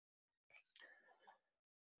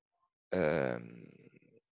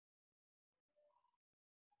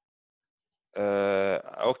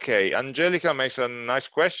 Okay, Angelica makes a nice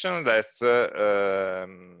question that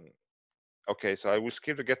okay, so I will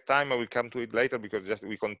skip the get time. I will come to it later because just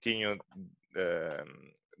we continue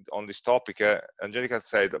on this topic. Angelica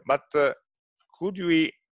said, but could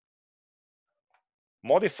we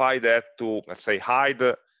modify that to, let's say, hide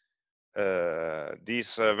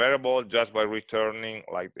this variable just by returning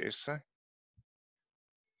like this?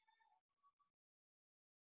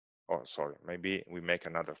 Oh, sorry, maybe we make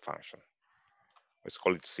another function. Let's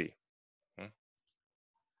call it C.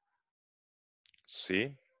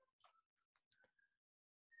 C.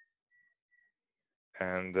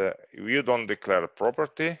 And you don't declare a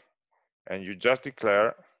property, and you just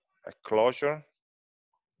declare a closure.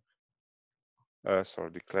 Sorry,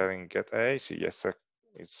 declaring getA. See, yes,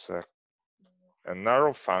 it's a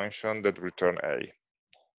narrow function that return A.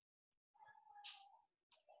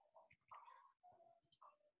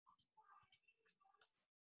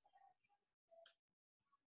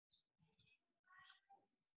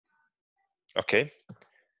 Okay,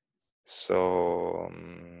 so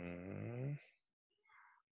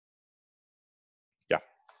yeah,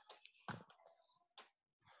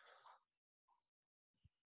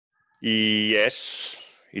 yes,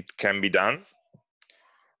 it can be done.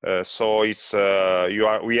 So it's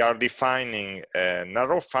we are defining a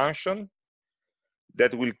narrow function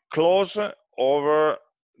that will close over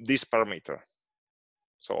this parameter,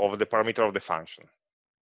 so over the parameter of the function.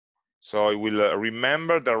 So it will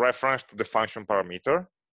remember the reference to the function parameter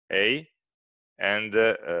a, and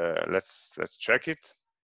let's check it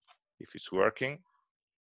if it's working.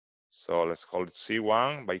 So let's call it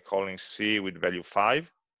C1 by calling C with value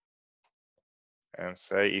 5, and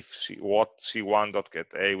say if what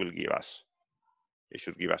C1.getA will give us. It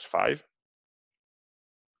should give us 5.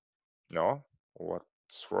 No,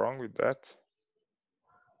 what's wrong with that?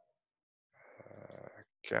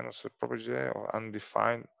 Cannot set property or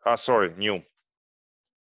undefined. Sorry, new.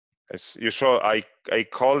 You saw I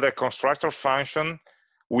called a constructor function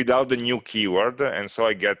without the new keyword, and so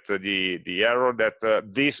I get the error that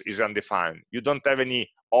this is undefined. You don't have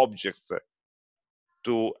any object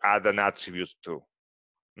to add an attribute to,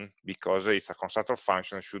 because it's a constructor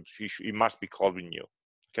function. It must be called with new.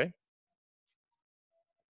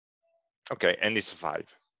 Okay, and it's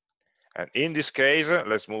 5. And in this case,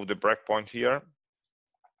 let's move the breakpoint here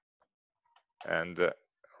and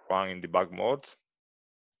run in debug mode.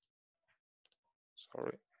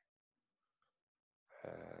 Sorry.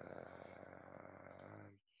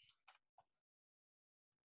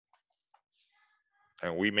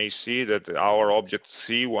 And we may see that our object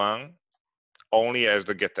C1 only has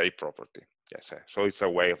the getA property. Yes, so it's a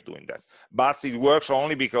way of doing that. But it works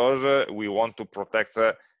only because we want to protect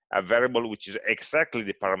a variable which is exactly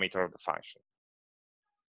the parameter of the function.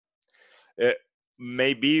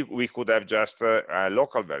 Maybe we could have just a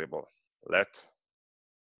local variable, let,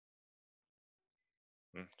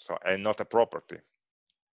 so, and not a property.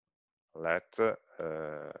 Let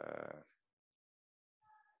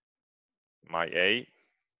my a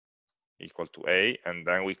equal to a, and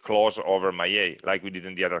then we close over my a, like we did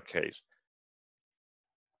in the other case.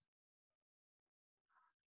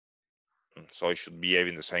 So it should behave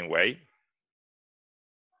in the same way.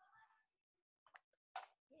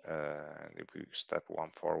 And if we step 1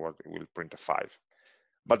 forward, it will print a 5.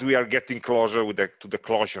 But we are getting closer with to the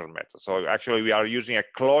closure method. So actually, we are using a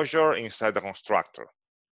closure inside the constructor.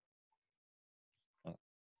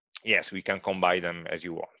 Yes, we can combine them as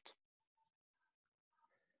you want.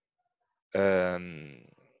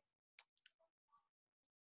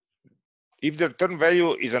 If the return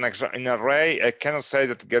value is an array, I cannot say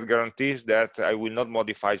that get guarantees that I will not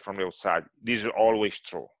modify it from the outside. This is always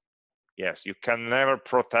true. Yes, you can never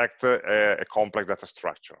protect a complex data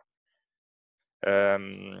structure.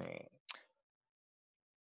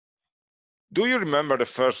 Do you remember the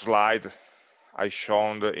first slide I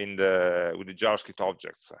shown with the JavaScript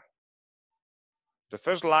objects? The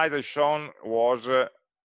first slide I shown was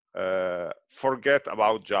forget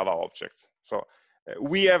about Java objects. So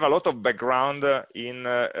we have a lot of background in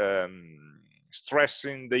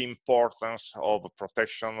stressing the importance of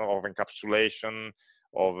protection, of encapsulation,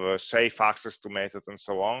 of safe access to methods, and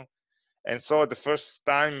so on. And so the first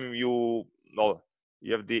time you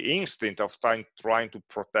have the instinct of trying to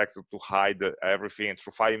protect, to hide everything, and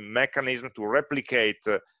to find mechanism to replicate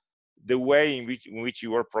the way in which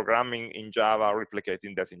you were programming in Java,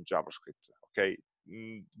 replicating that in JavaScript. Okay,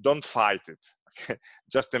 don't fight it. Okay?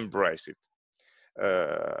 Just embrace it.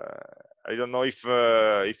 I don't know if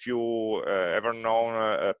you ever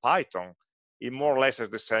known Python. It more or less has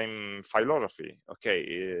the same philosophy. Okay,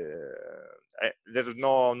 there is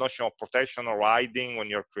no notion of protection or hiding when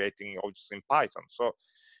you're creating objects in Python. So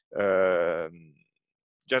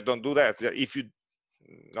just don't do that. If you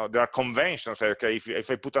there are conventions. Okay,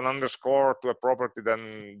 if I put an underscore to a property,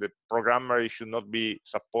 then the programmer should not be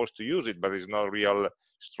supposed to use it, but it's not real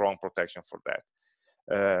strong protection for that.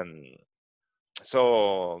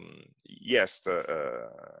 So yes,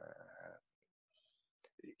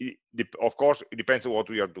 of course, it depends on what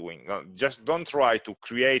we are doing. Now, just don't try to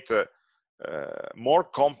create more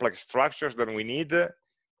complex structures than we need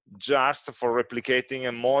just for replicating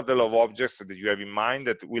a model of objects that you have in mind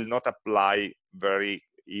that will not apply very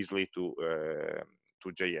easily to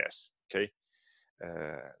JS. Okay,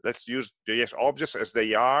 let's use JS objects as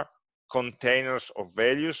they are, containers of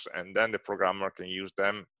values, and then the programmer can use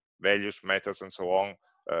them, values, methods, and so on,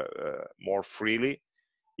 more freely.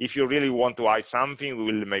 If you really want to hide something, we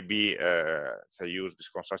will maybe say use this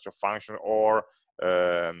constructor function or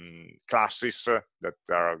classes that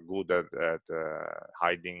are good at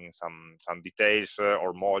hiding some details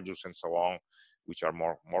or modules and so on. which are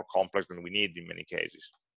more complex than we need in many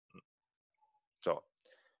cases. So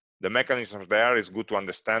the mechanisms there is good to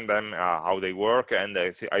understand them, how they work, and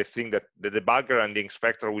I think that the debugger and the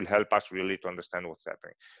inspector will help us really to understand what's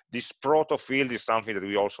happening. This proto field is something that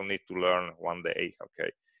we also need to learn one day,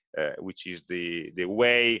 okay, which is the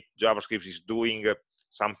way JavaScript is doing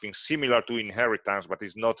something similar to inheritance, but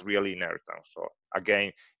it's not really inheritance. So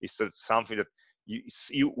again, it's something that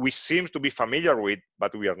we seem to be familiar with,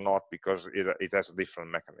 but we are not, because it has a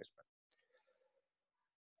different mechanism.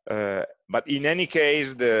 But in any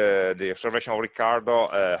case, the observation of Ricardo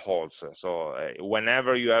holds. So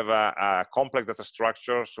whenever you have a complex data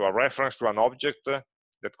structure, so a reference to an object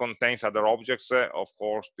that contains other objects, of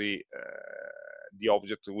course the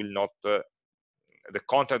object will not, the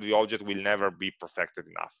content of the object will never be protected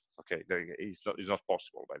enough. Okay, it's not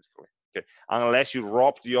possible basically. Okay, unless you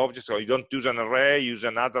rob the object, or you don't use an array, use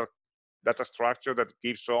another data structure that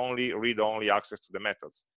gives only read-only access to the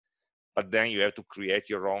methods. But then you have to create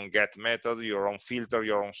your own get method, your own filter,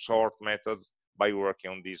 your own sort method by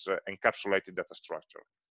working on this encapsulated data structure.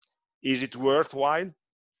 Is it worthwhile?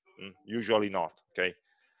 Usually not. Okay,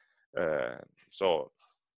 so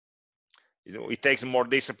it takes more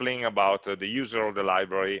discipline about the user of the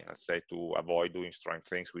library, let's say, to avoid doing strange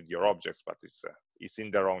things with your objects, but it's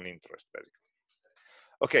in their own interest basically.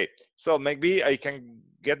 Okay, so maybe I can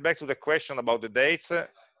get back to the question about the dates.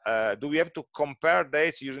 Do we have to compare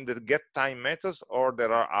dates using the getTime methods, or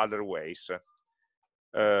there are other ways?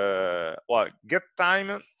 Well,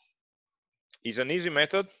 getTime is an easy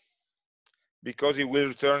method because it will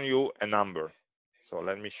return you a number. So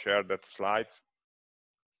let me share that slide.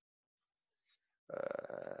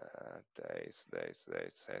 Dates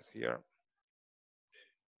says here.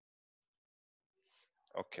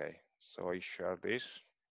 Okay, so I share this.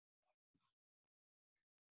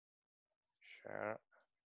 Share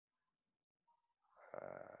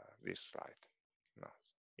this slide. No,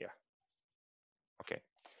 yeah. Okay.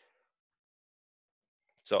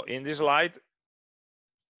 So in this slide,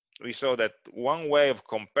 we saw that one way of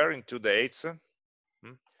comparing two dates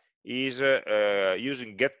is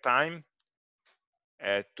using getTime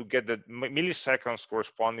to get the milliseconds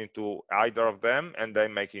corresponding to either of them, and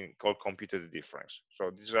then compute the difference.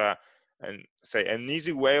 So this is an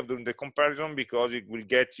easy way of doing the comparison, because it will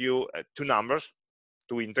get you two numbers,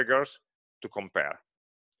 two integers to compare.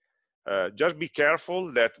 Just be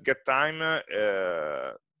careful that getTime,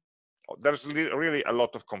 there's really a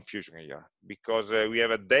lot of confusion here, because we have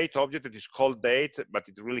a date object that is called date, but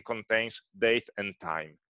it really contains date and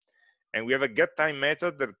time. And we have a getTime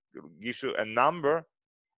method that gives you a number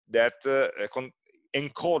that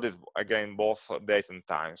encoded, again, both date and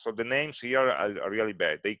time. So the names here are really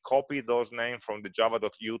bad. They copied those names from the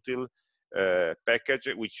java.util package,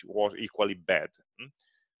 which was equally bad.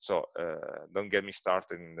 So don't get me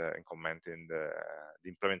started in commenting the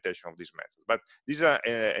implementation of this method. But this is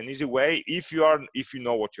an easy way if you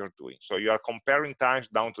know what you're doing. So you are comparing times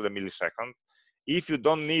down to the millisecond. If you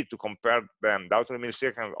don't need to compare them down to the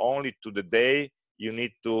millisecond, only to the day, you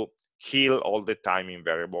need to kill all the timing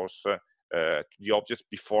variables to the object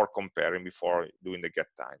before doing the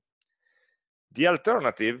getTime. The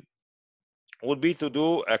alternative would be to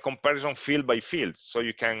do a comparison field by field. So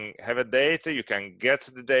you can have a date, you can get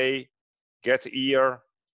the day, get year,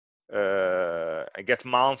 get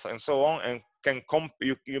month, and so on, and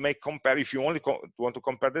you may compare. If you only want to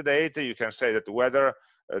compare the date, you can say that whether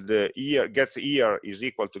the gets year is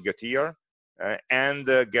equal to get year, and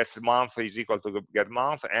get month is equal to get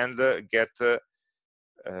month, and get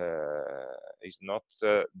is not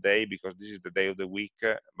day, because this is the day of the week,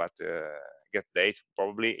 but get date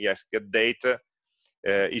probably, yes, get date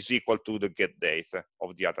is equal to the get date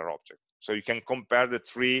of the other object. So you can compare the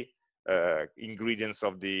three ingredients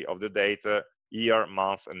of the date: year,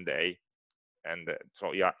 month, and day. And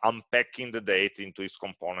so you are unpacking the date into its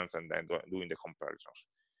components and then doing the comparisons.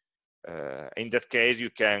 In that case, you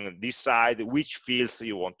can decide which fields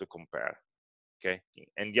you want to compare. Okay.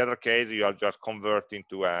 In the other case, you are just converting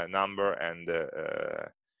to a number and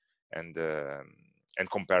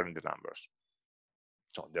comparing the numbers.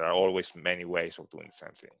 So there are always many ways of doing the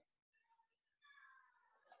same thing.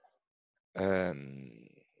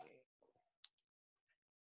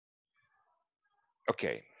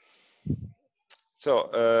 Okay. So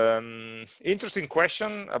interesting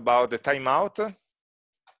question about the timeout.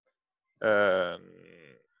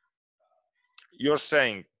 You're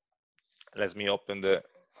saying, let me open the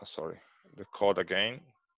code again.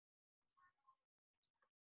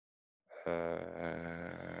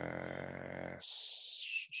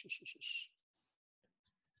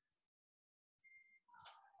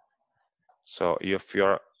 So if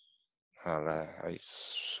you're I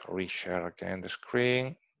reshare again the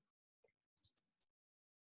screen.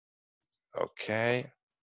 Okay.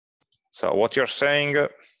 So what you're saying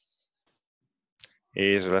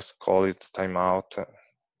is, let's call it timeout.js.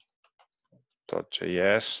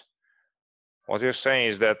 What you're saying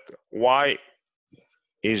is that why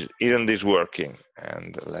isn't this working?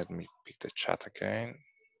 And let me pick the chat again.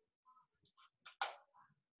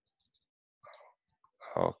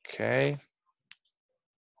 Okay.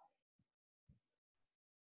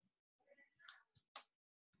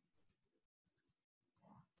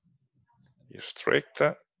 Use strict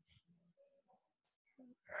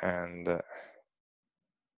and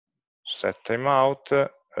set timeout,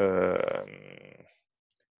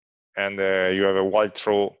 and you have a while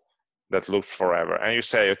true that loops forever. And you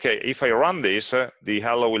say, okay, if I run this, the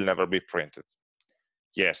hello will never be printed.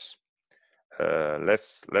 Yes. Let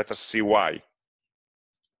us see why.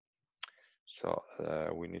 So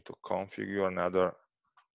we need to configure another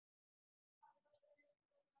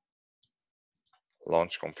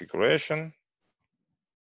launch configuration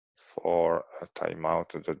for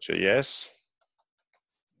timeout.js.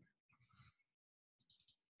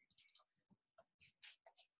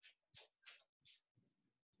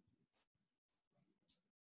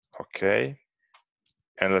 Okay,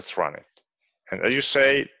 and let's run it. And as you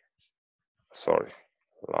say, sorry,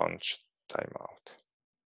 launch timeout,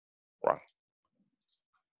 run.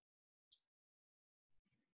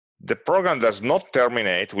 The program does not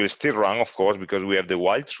terminate, will still run, of course, because we have the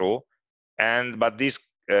while true, but this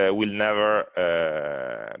will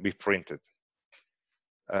never be printed.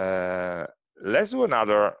 Let's do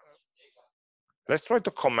another. Let's try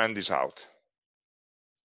to comment this out.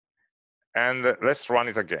 And let's run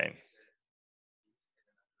it again.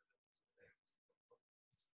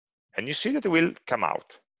 And you see that it will come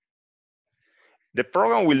out. The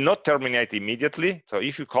program will not terminate immediately. So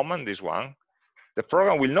if you comment this one, the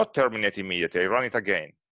program will not terminate immediately. I run it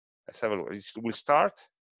again. Let's have a look. It will start,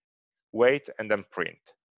 wait, and then print.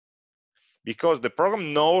 Because the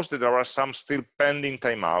program knows that there are some still pending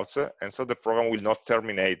timeouts, and so the program will not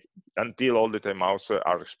terminate until all the timeouts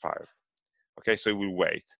are expired. Okay, so it will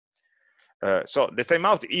wait. So the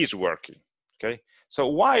timeout is working. Okay, so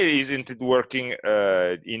why isn't it working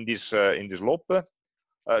in this loop?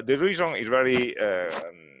 The reason is very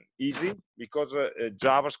easy, because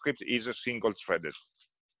JavaScript is a single-threaded.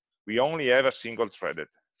 We only have a single-threaded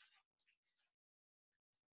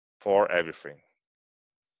for everything.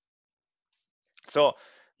 So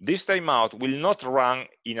this timeout will not run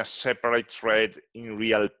in a separate thread in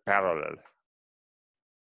real parallel.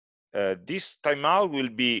 This timeout will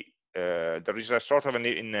be, there is a sort of an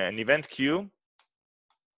event queue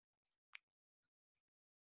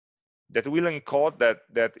that will encode,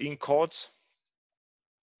 that encodes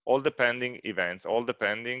all the pending events, all the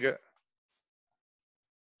pending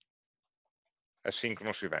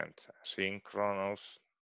asynchronous event, synchronous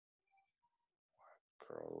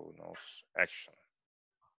action.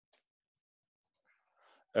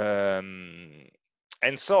 And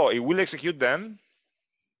so it will execute them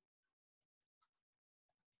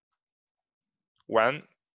when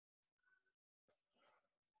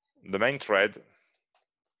the main thread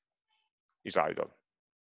is idle.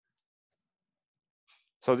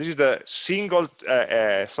 So this is the single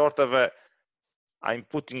sort of, I'm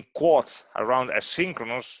putting quotes around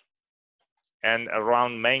asynchronous and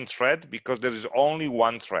around main thread, because there is only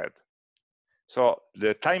one thread. So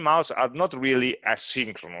the timeouts are not really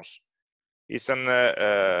asynchronous. It's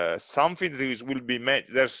something that will be made.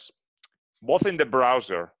 There's both in the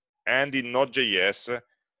browser and in Node.js,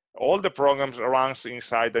 all the programs runs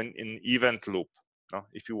inside an event loop. No?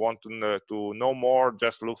 If you want to know more,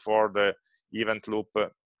 just look for the event loop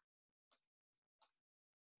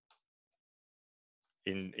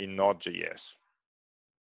in Node.js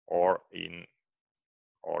or in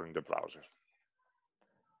the browser.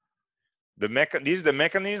 This is the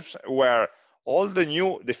mechanism where all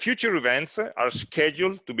the future events are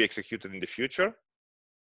scheduled to be executed in the future.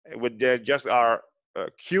 They just are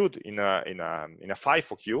queued in a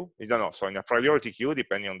FIFO queue. So in a priority queue,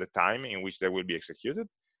 depending on the time in which they will be executed.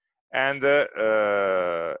 And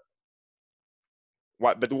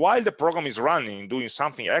but while the program is running, doing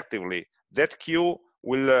something actively, that queue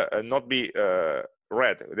will not be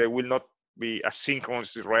read. They will not be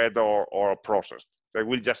asynchronously read or processed. They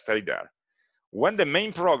will just stay there. When the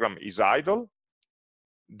main program is idle,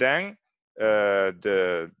 then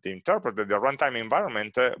the interpreter, the runtime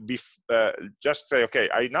environment, just say, okay,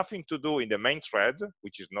 I have nothing to do in the main thread,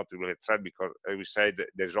 which is not really a thread, because as we said,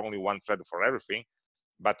 there's only one thread for everything.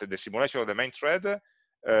 But the simulation of the main thread,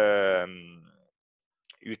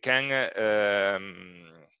 you can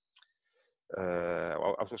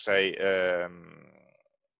how to say,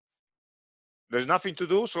 there's nothing to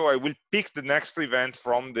do, so I will pick the next event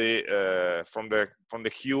from the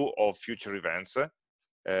queue of future events,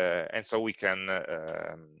 and so we can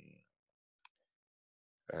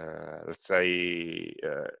let's say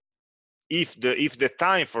if the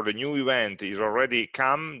time for the new event is already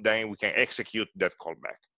come, then we can execute that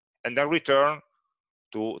callback and then return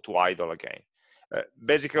to idle again.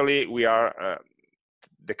 Basically, we are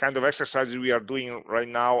the kind of exercises we are doing right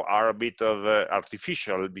now are a bit of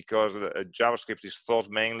artificial, because JavaScript is thought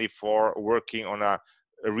mainly for working on a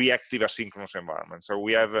reactive asynchronous environment. So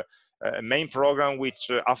we have a main program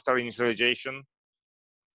which after initialization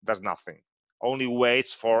does nothing, only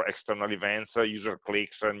waits for external events, user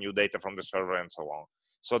clicks, new data from the server, and so on.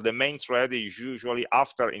 So the main thread is usually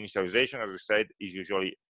after initialization, as I said, is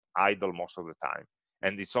usually idle most of the time,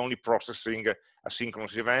 and it's only processing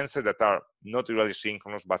asynchronous events that are not really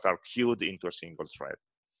synchronous but are queued into a single thread.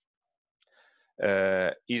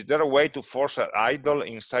 Is there a way to force an idle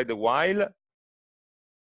inside the while?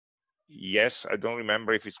 Yes, I don't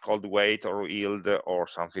remember if it's called wait or yield or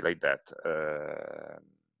something like that.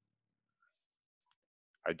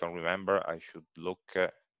 I don't remember. I should look.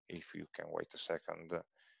 If you can wait a second.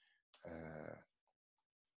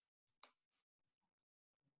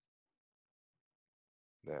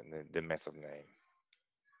 The method name.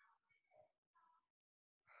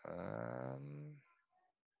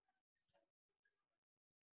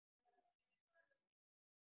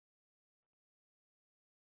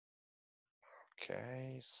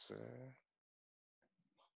 Okay, so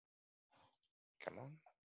come on.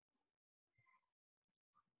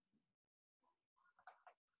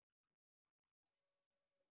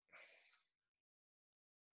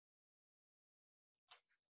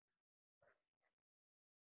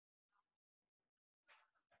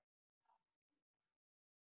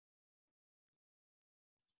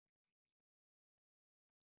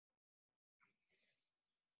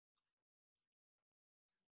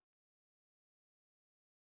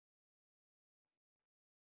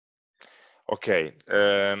 Okay,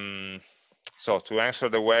 so to answer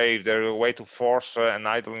the way, if there is a way to force an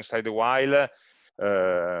idle inside the while,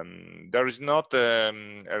 there is not a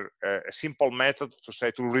simple method to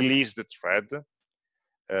say to release the thread to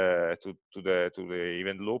the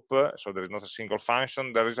event loop. So there is not a single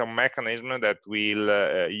function. There is a mechanism that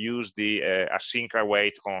will use the async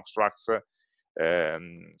await constructs.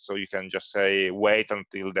 So you can just say wait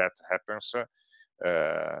until that happens.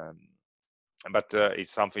 But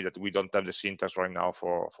it's something that we don't have the syntax right now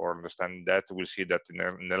for understanding that. We'll see that in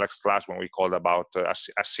the next class when we call about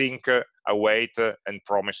async, await, and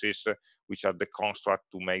promises, which are the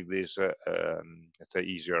construct to make this let's say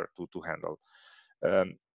easier to handle.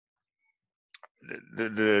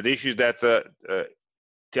 The issue is that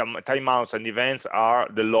timeouts and events are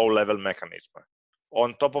the low-level mechanism.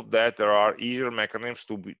 On top of that, there are easier mechanisms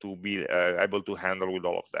to be able to handle with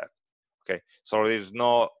all of that. Okay, so there is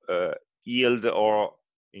no yield, or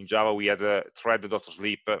in Java we had a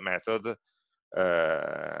thread.sleep method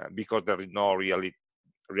because there is no real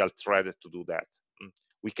thread to do that.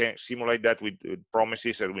 We can simulate that with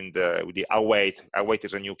promises and with the await. Await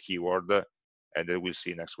is a new keyword, and we'll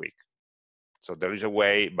see next week. So there is a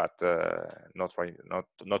way, but not right,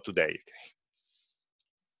 not today.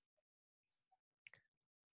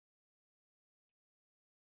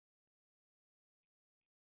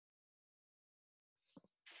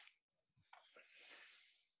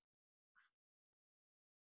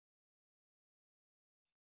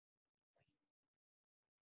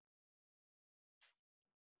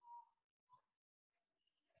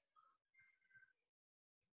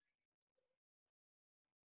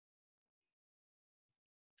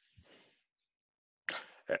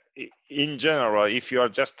 In general, if you are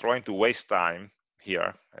just trying to waste time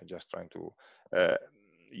here, just trying to,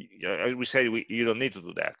 as we say, you don't need to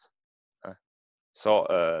do that. So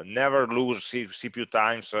never lose CPU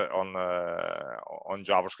times on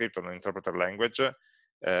JavaScript, on an interpreter language.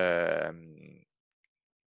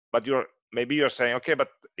 But maybe you're saying, okay, but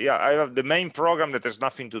yeah, I have the main program that has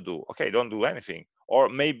nothing to do. Okay, don't do anything. Or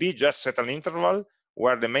maybe just set an interval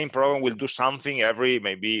where the main program will do something every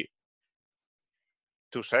maybe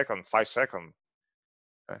 2 seconds, 5 seconds.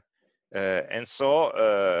 And so,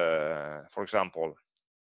 for example,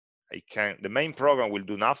 the main program will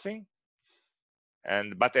do nothing,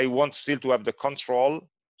 but I want still to have the control.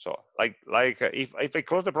 So like if I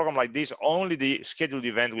close the program like this, only the scheduled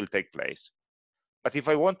event will take place. But if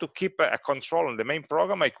I want to keep a control on the main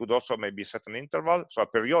program, I could also maybe set an interval, so a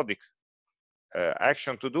periodic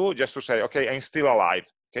action to do, just to say, okay, I'm still alive.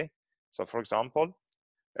 Okay, so for example,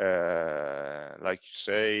 like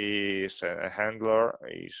say a handler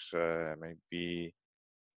is maybe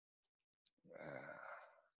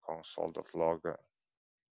console.log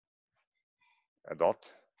a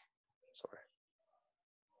dot, sorry,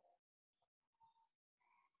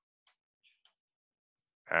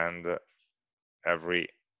 and every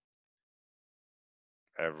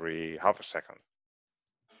half a second.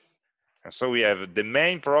 And so we have the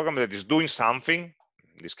main program that is doing something.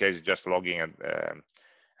 In this case, just logging an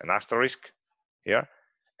asterisk here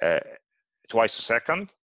twice a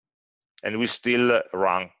second, and we still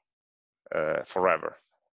run forever.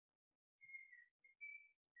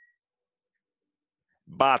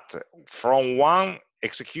 But from one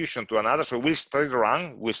execution to another, so we'll still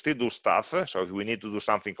run, we'll still do stuff. So if we need to do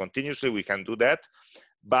something continuously, we can do that.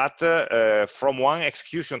 But from one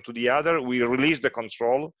execution to the other, we release the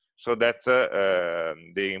control so that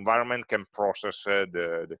the environment can process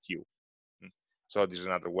the queue. So this is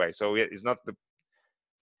another way. So it's not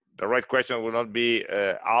the right question will not be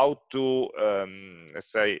how to,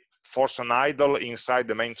 let's say, force an idle inside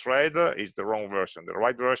the main thread is the wrong version. The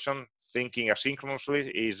right version, thinking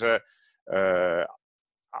asynchronously, is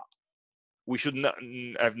we should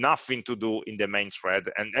have nothing to do in the main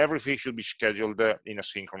thread, and everything should be scheduled in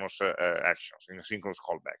asynchronous actions, in asynchronous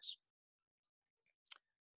callbacks.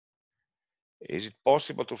 Is it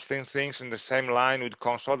possible to think things in the same line with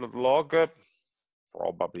console.log?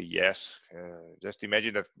 Probably yes. Just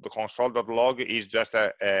imagine that the console.log is just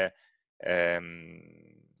a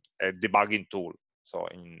debugging tool. So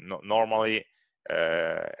normally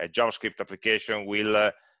a JavaScript application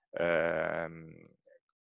will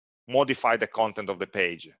modify the content of the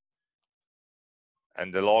page,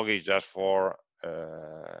 and the log is just for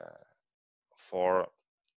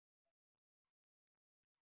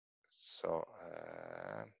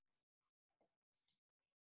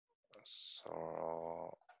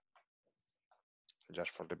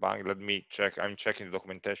just for debugging. Let me check. I'm checking the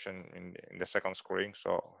documentation in the second screen.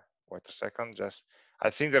 So wait a second. Just I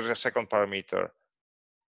think there's a second parameter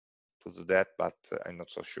to do that, but I'm not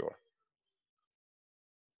so sure.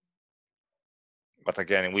 But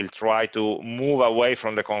again, we'll try to move away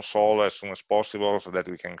from the console as soon as possible so that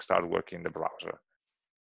we can start working in the browser.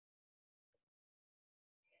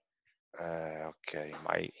 Okay,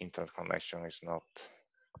 my internet connection is not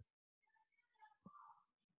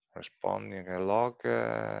responding. A log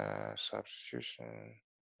substitution.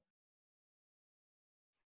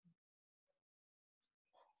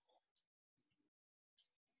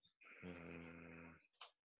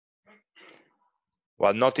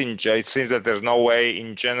 Well, not in it seems that there's no way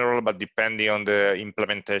in general, but depending on the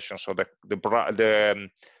implementation. So the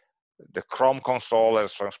Chrome console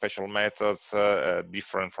has some special methods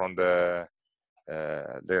different from the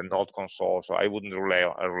Node console. So I wouldn't rely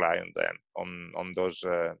on them on those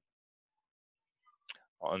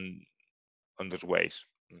ways,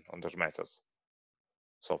 on those methods.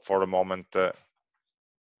 So for the moment,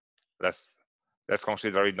 let's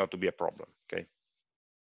consider it not to be a problem. Okay.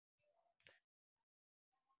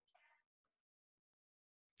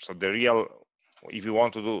 So the real, if you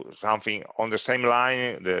want to do something on the same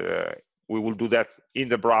line, we will do that in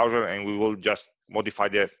the browser, and we will just modify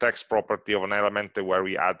the text property of an element where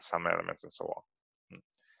we add some elements and so on.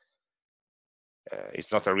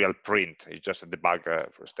 It's not a real print, it's just a debug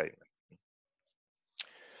statement.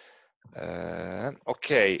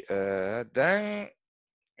 Okay, then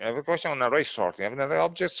I have a question on array sorting. I have an array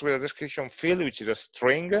objects with a description field, which is a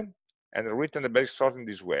string, and written the base sorting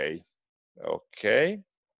this way. Okay.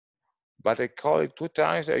 But I call it 2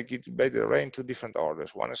 times, I get back the array in 2 different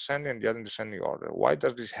orders, one ascending and the other in descending order. Why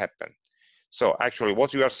does this happen? So actually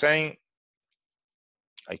what you are saying,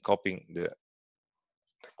 I copy the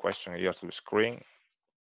question here to the screen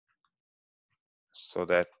so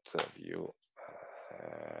that you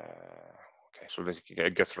okay, so that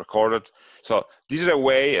it gets recorded. So this is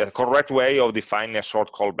a correct way of defining a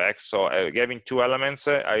sort callback. So having 2 elements,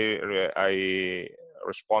 I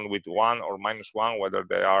respond with 1 or -1, whether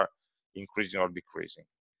they are increasing or decreasing.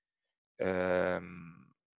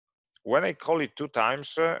 When I call it 2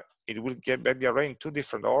 times, it will get back the array in 2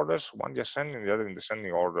 different orders, one the ascending and the other in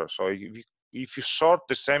descending order. So if you sort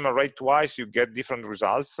the same array twice, you get different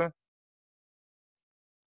results.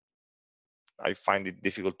 I find it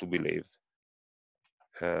difficult to believe.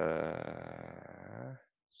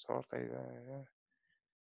 Sort.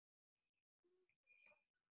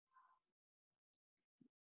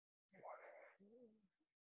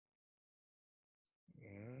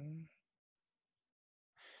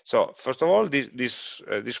 So first of all, this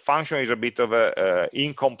function is a bit of a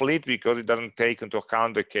incomplete because it doesn't take into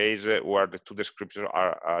account the case where the 2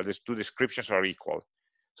 descriptions are equal.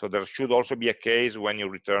 So there should also be a case when you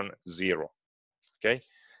return 0, okay?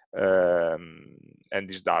 And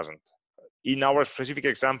this doesn't. In our specific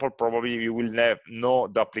example, probably you will have no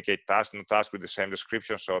duplicate task, no task with the same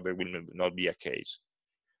description, so there will not be a case.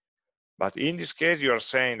 But in this case, you are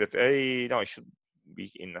saying that, hey, no, it should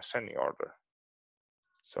be in ascending order.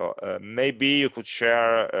 So maybe you could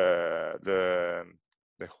share the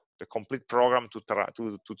complete program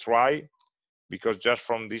to try, because just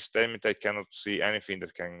from this statement, I cannot see anything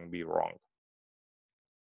that can be wrong.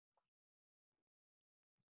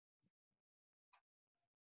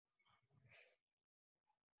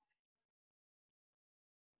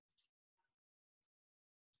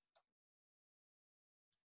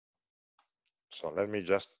 So let me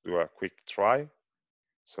just do a quick try.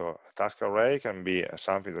 So a task array can be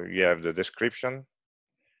something that you have the description,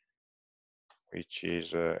 which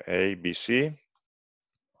is A, B, C,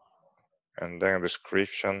 and then a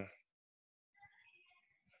description.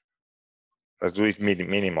 Let's do it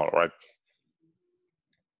minimal, right?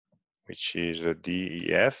 Which is D,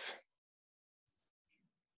 E, F.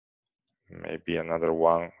 Maybe another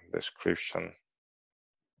one, description,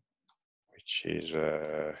 which is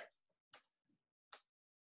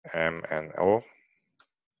M and O.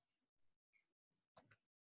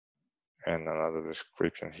 And another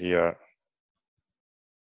description here,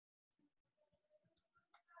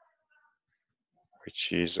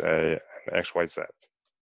 which is an XYZ.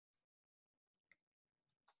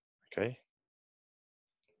 Okay.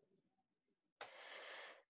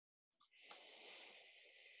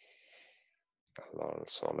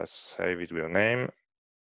 So let's save it with a name.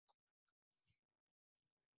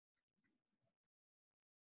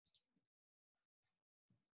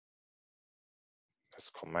 Let's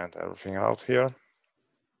comment everything out here.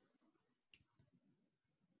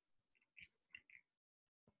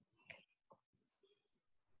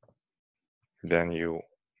 Then you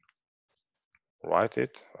write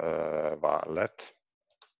it, let.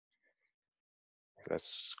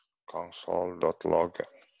 Let's console.log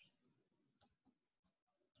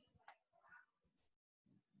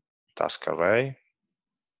task array.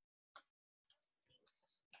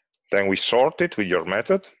 Then we sort it with your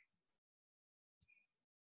method.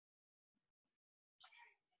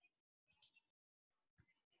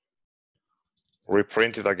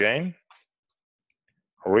 Reprint it again,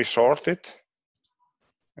 resort it,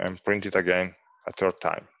 and print it again a third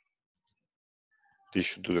time. This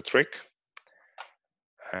should do the trick.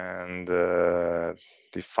 And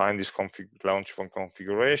define this launch from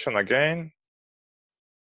configuration again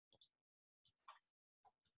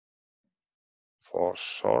for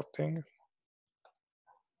sorting.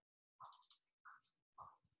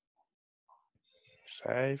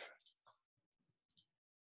 Save,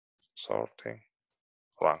 sorting,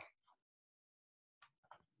 run.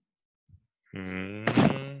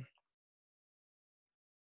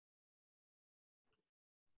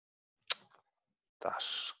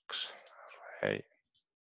 Tasks array.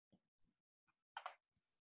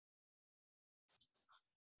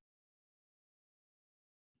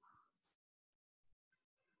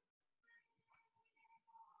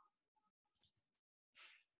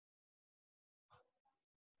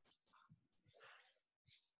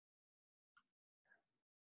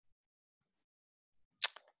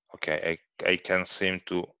 Okay, I can seem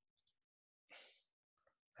to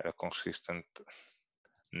have a consistent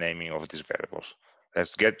naming of these variables.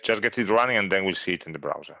 Let's just get it running, and then we'll see it in the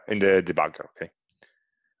browser, in the debugger. Okay.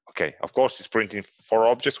 Okay. Of course, it's printing 4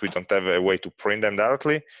 objects. We don't have a way to print them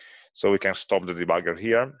directly, so we can stop the debugger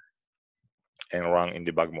here and run in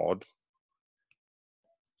debug mode.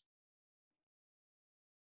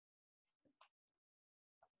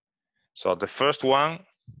 So the first one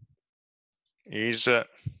is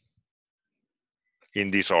in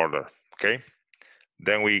this order. Okay.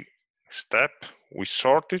 Then we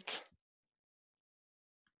sort it,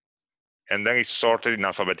 and then it's sorted in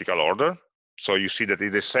alphabetical order. So you see that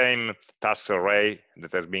it's the same task array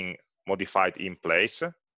that has been modified in place.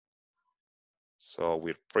 So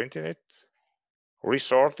we're printing it,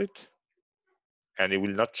 resort it, and it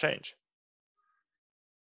will not change.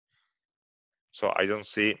 So I don't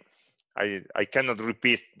see, I cannot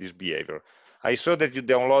repeat this behavior. I saw that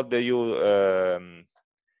you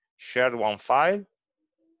shared one file.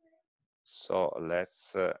 So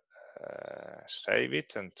let's save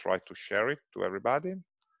it and try to share it to everybody.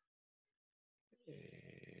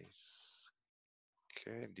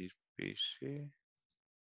 Okay, this PC,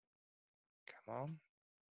 come on.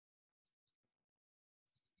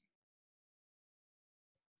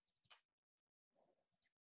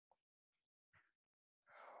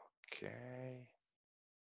 Okay.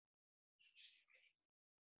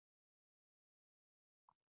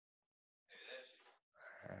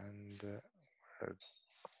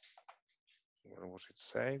 where was it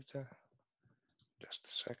saved? Just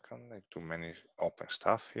a second, I have too many open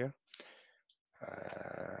stuff here.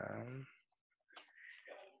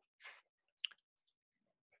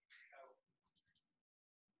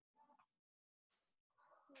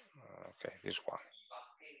 Okay, this one.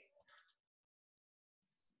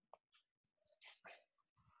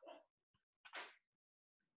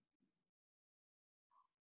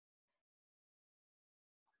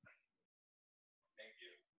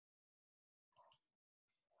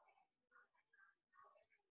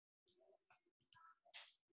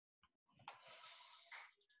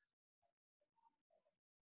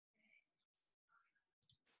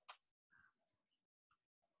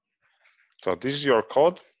 So this is your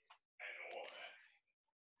code,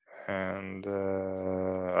 and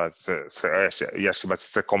yes, but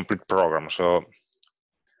it's a complete program, so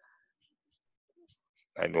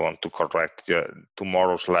I don't want to correct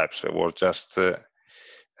tomorrow's labs. It was just where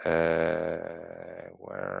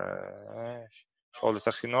show the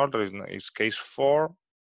task in order is case 4.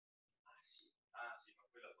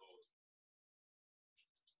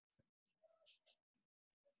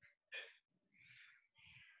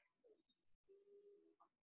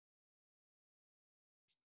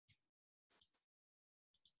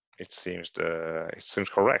 It seems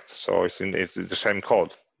correct, so it's the same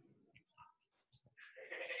code.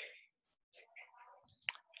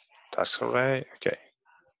 Task array, okay.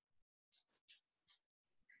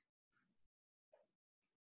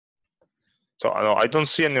 So I don't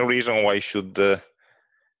see any reason why it should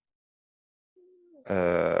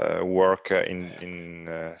work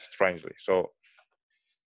strangely. So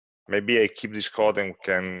maybe I keep this code and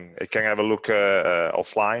I can have a look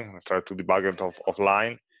offline, try to debug it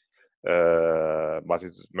offline. But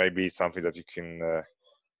it's maybe something that you can.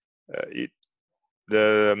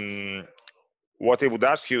 What I would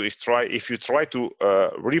ask you is if you try to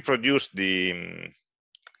reproduce this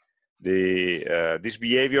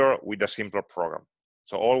behavior with a simpler program.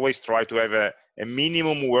 So always try to have a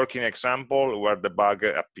minimum working example where the bug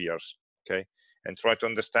appears, okay? And try to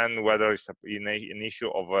understand whether it's an issue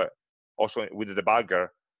of also with the debugger,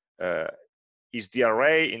 is the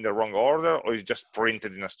array in the wrong order or is just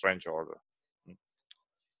printed in a strange order?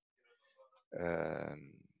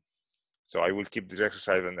 So I will keep this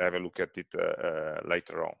exercise and have a look at it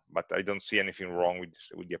later on. But I don't see anything wrong with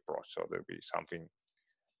the approach. So there'll be something,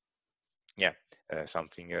 yeah,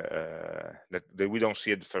 something that we don't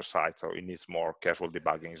see at the first sight. So it needs more careful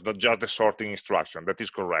debugging. It's not just the sorting instruction. That is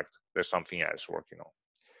correct. There's something else working on.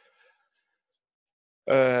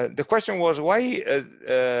 The question was, why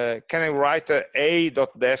can I write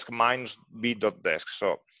a.desk minus b.desk?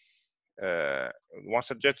 So one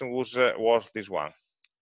suggestion was this one.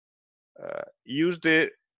 Use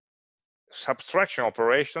the subtraction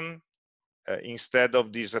operation instead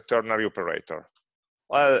of this ternary operator.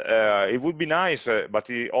 Well, it would be nice, but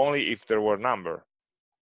only if there were number.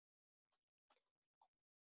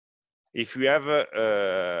 If you have,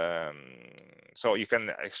 so you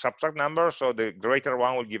can subtract numbers, so the greater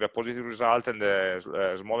one will give a positive result and the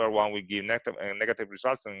smaller one will give negative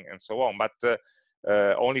results and so on, but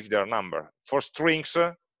only if they are number. For strings,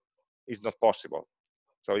 it's not possible.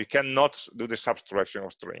 So you cannot do the subtraction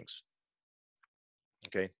of strings.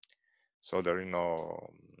 Okay, so there is no,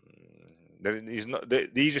 the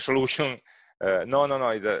easy solution.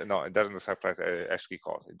 No, it doesn't subtract ASCII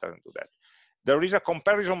code. It doesn't do that. There is a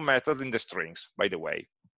comparison method in the strings, by the way.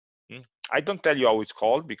 I don't tell you how it's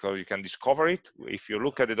called because you can discover it. If you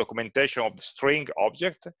look at the documentation of the string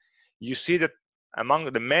object, you see that among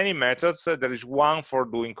the many methods, there is one for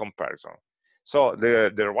doing comparison. So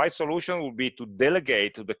the right solution would be to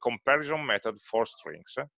delegate to the comparison method for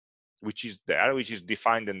strings, which is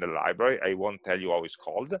defined in the library. I won't tell you how it's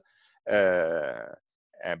called,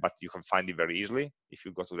 but you can find it very easily if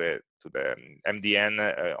you go to the MDN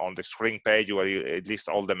on the string page where it lists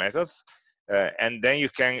all the methods, and then you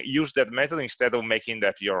can use that method instead of making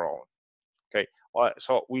that your own. Okay,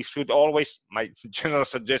 so we should always, my general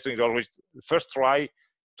suggestion is always first try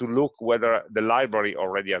to look whether the library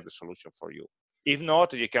already has the solution for you. If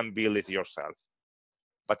not, you can build it yourself.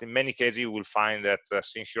 But in many cases, you will find that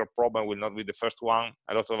since your problem will not be the first one,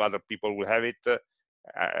 a lot of other people will have it.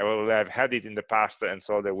 I will have had it in the past, and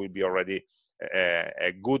so there will be already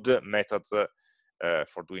a good method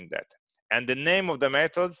for doing that. And the name of the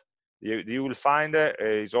method you will find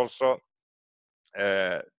is also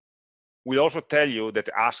will also tell you that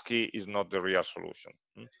ASCII is not the real solution.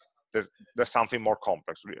 There's something more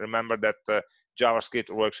complex. Remember that JavaScript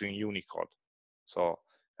works in Unicode, so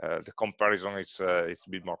the comparison is a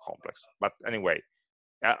bit more complex. But anyway,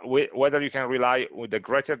 whether you can rely with the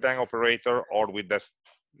greater than operator or with the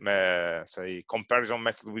say comparison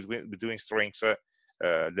method between strings,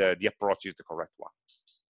 the approach is the correct one.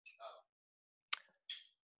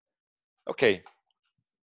 Okay,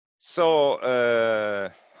 so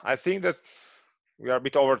I think that we are a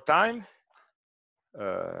bit over time.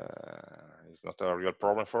 It's not a real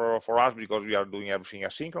problem for us because we are doing everything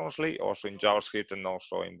asynchronously, also in JavaScript and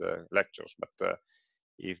also in the lectures. But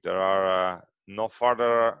if there are no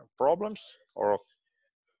further problems or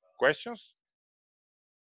questions,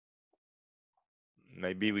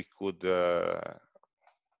 maybe we could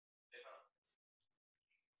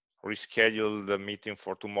reschedule the meeting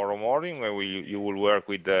for tomorrow morning, where you will work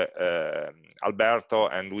with Alberto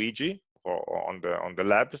and Luigi on the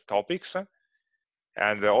lab topics.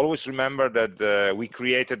 And always remember that we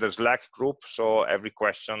created a Slack group, so every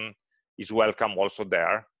question is welcome also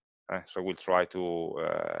there. So we'll try to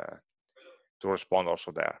respond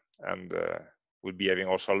also there. And we'll be having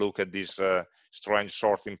also a look at this strange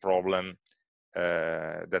sorting problem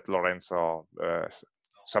that Lorenzo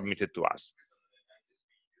submitted to us.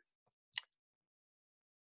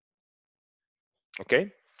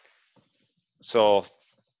 Okay, so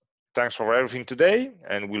thanks for everything today,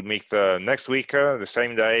 and we'll meet next week, the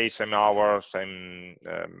same day, same hour, same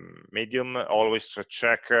medium. Always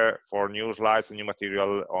check for new slides and new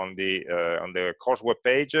material on the course web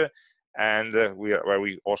page, and where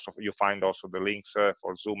you find also the links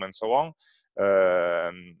for Zoom and so on.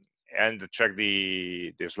 And check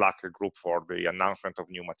the Slack group for the announcement of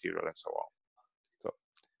new material and so on. So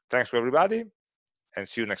thanks to everybody, and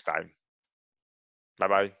see you next time.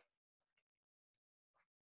 Bye-bye.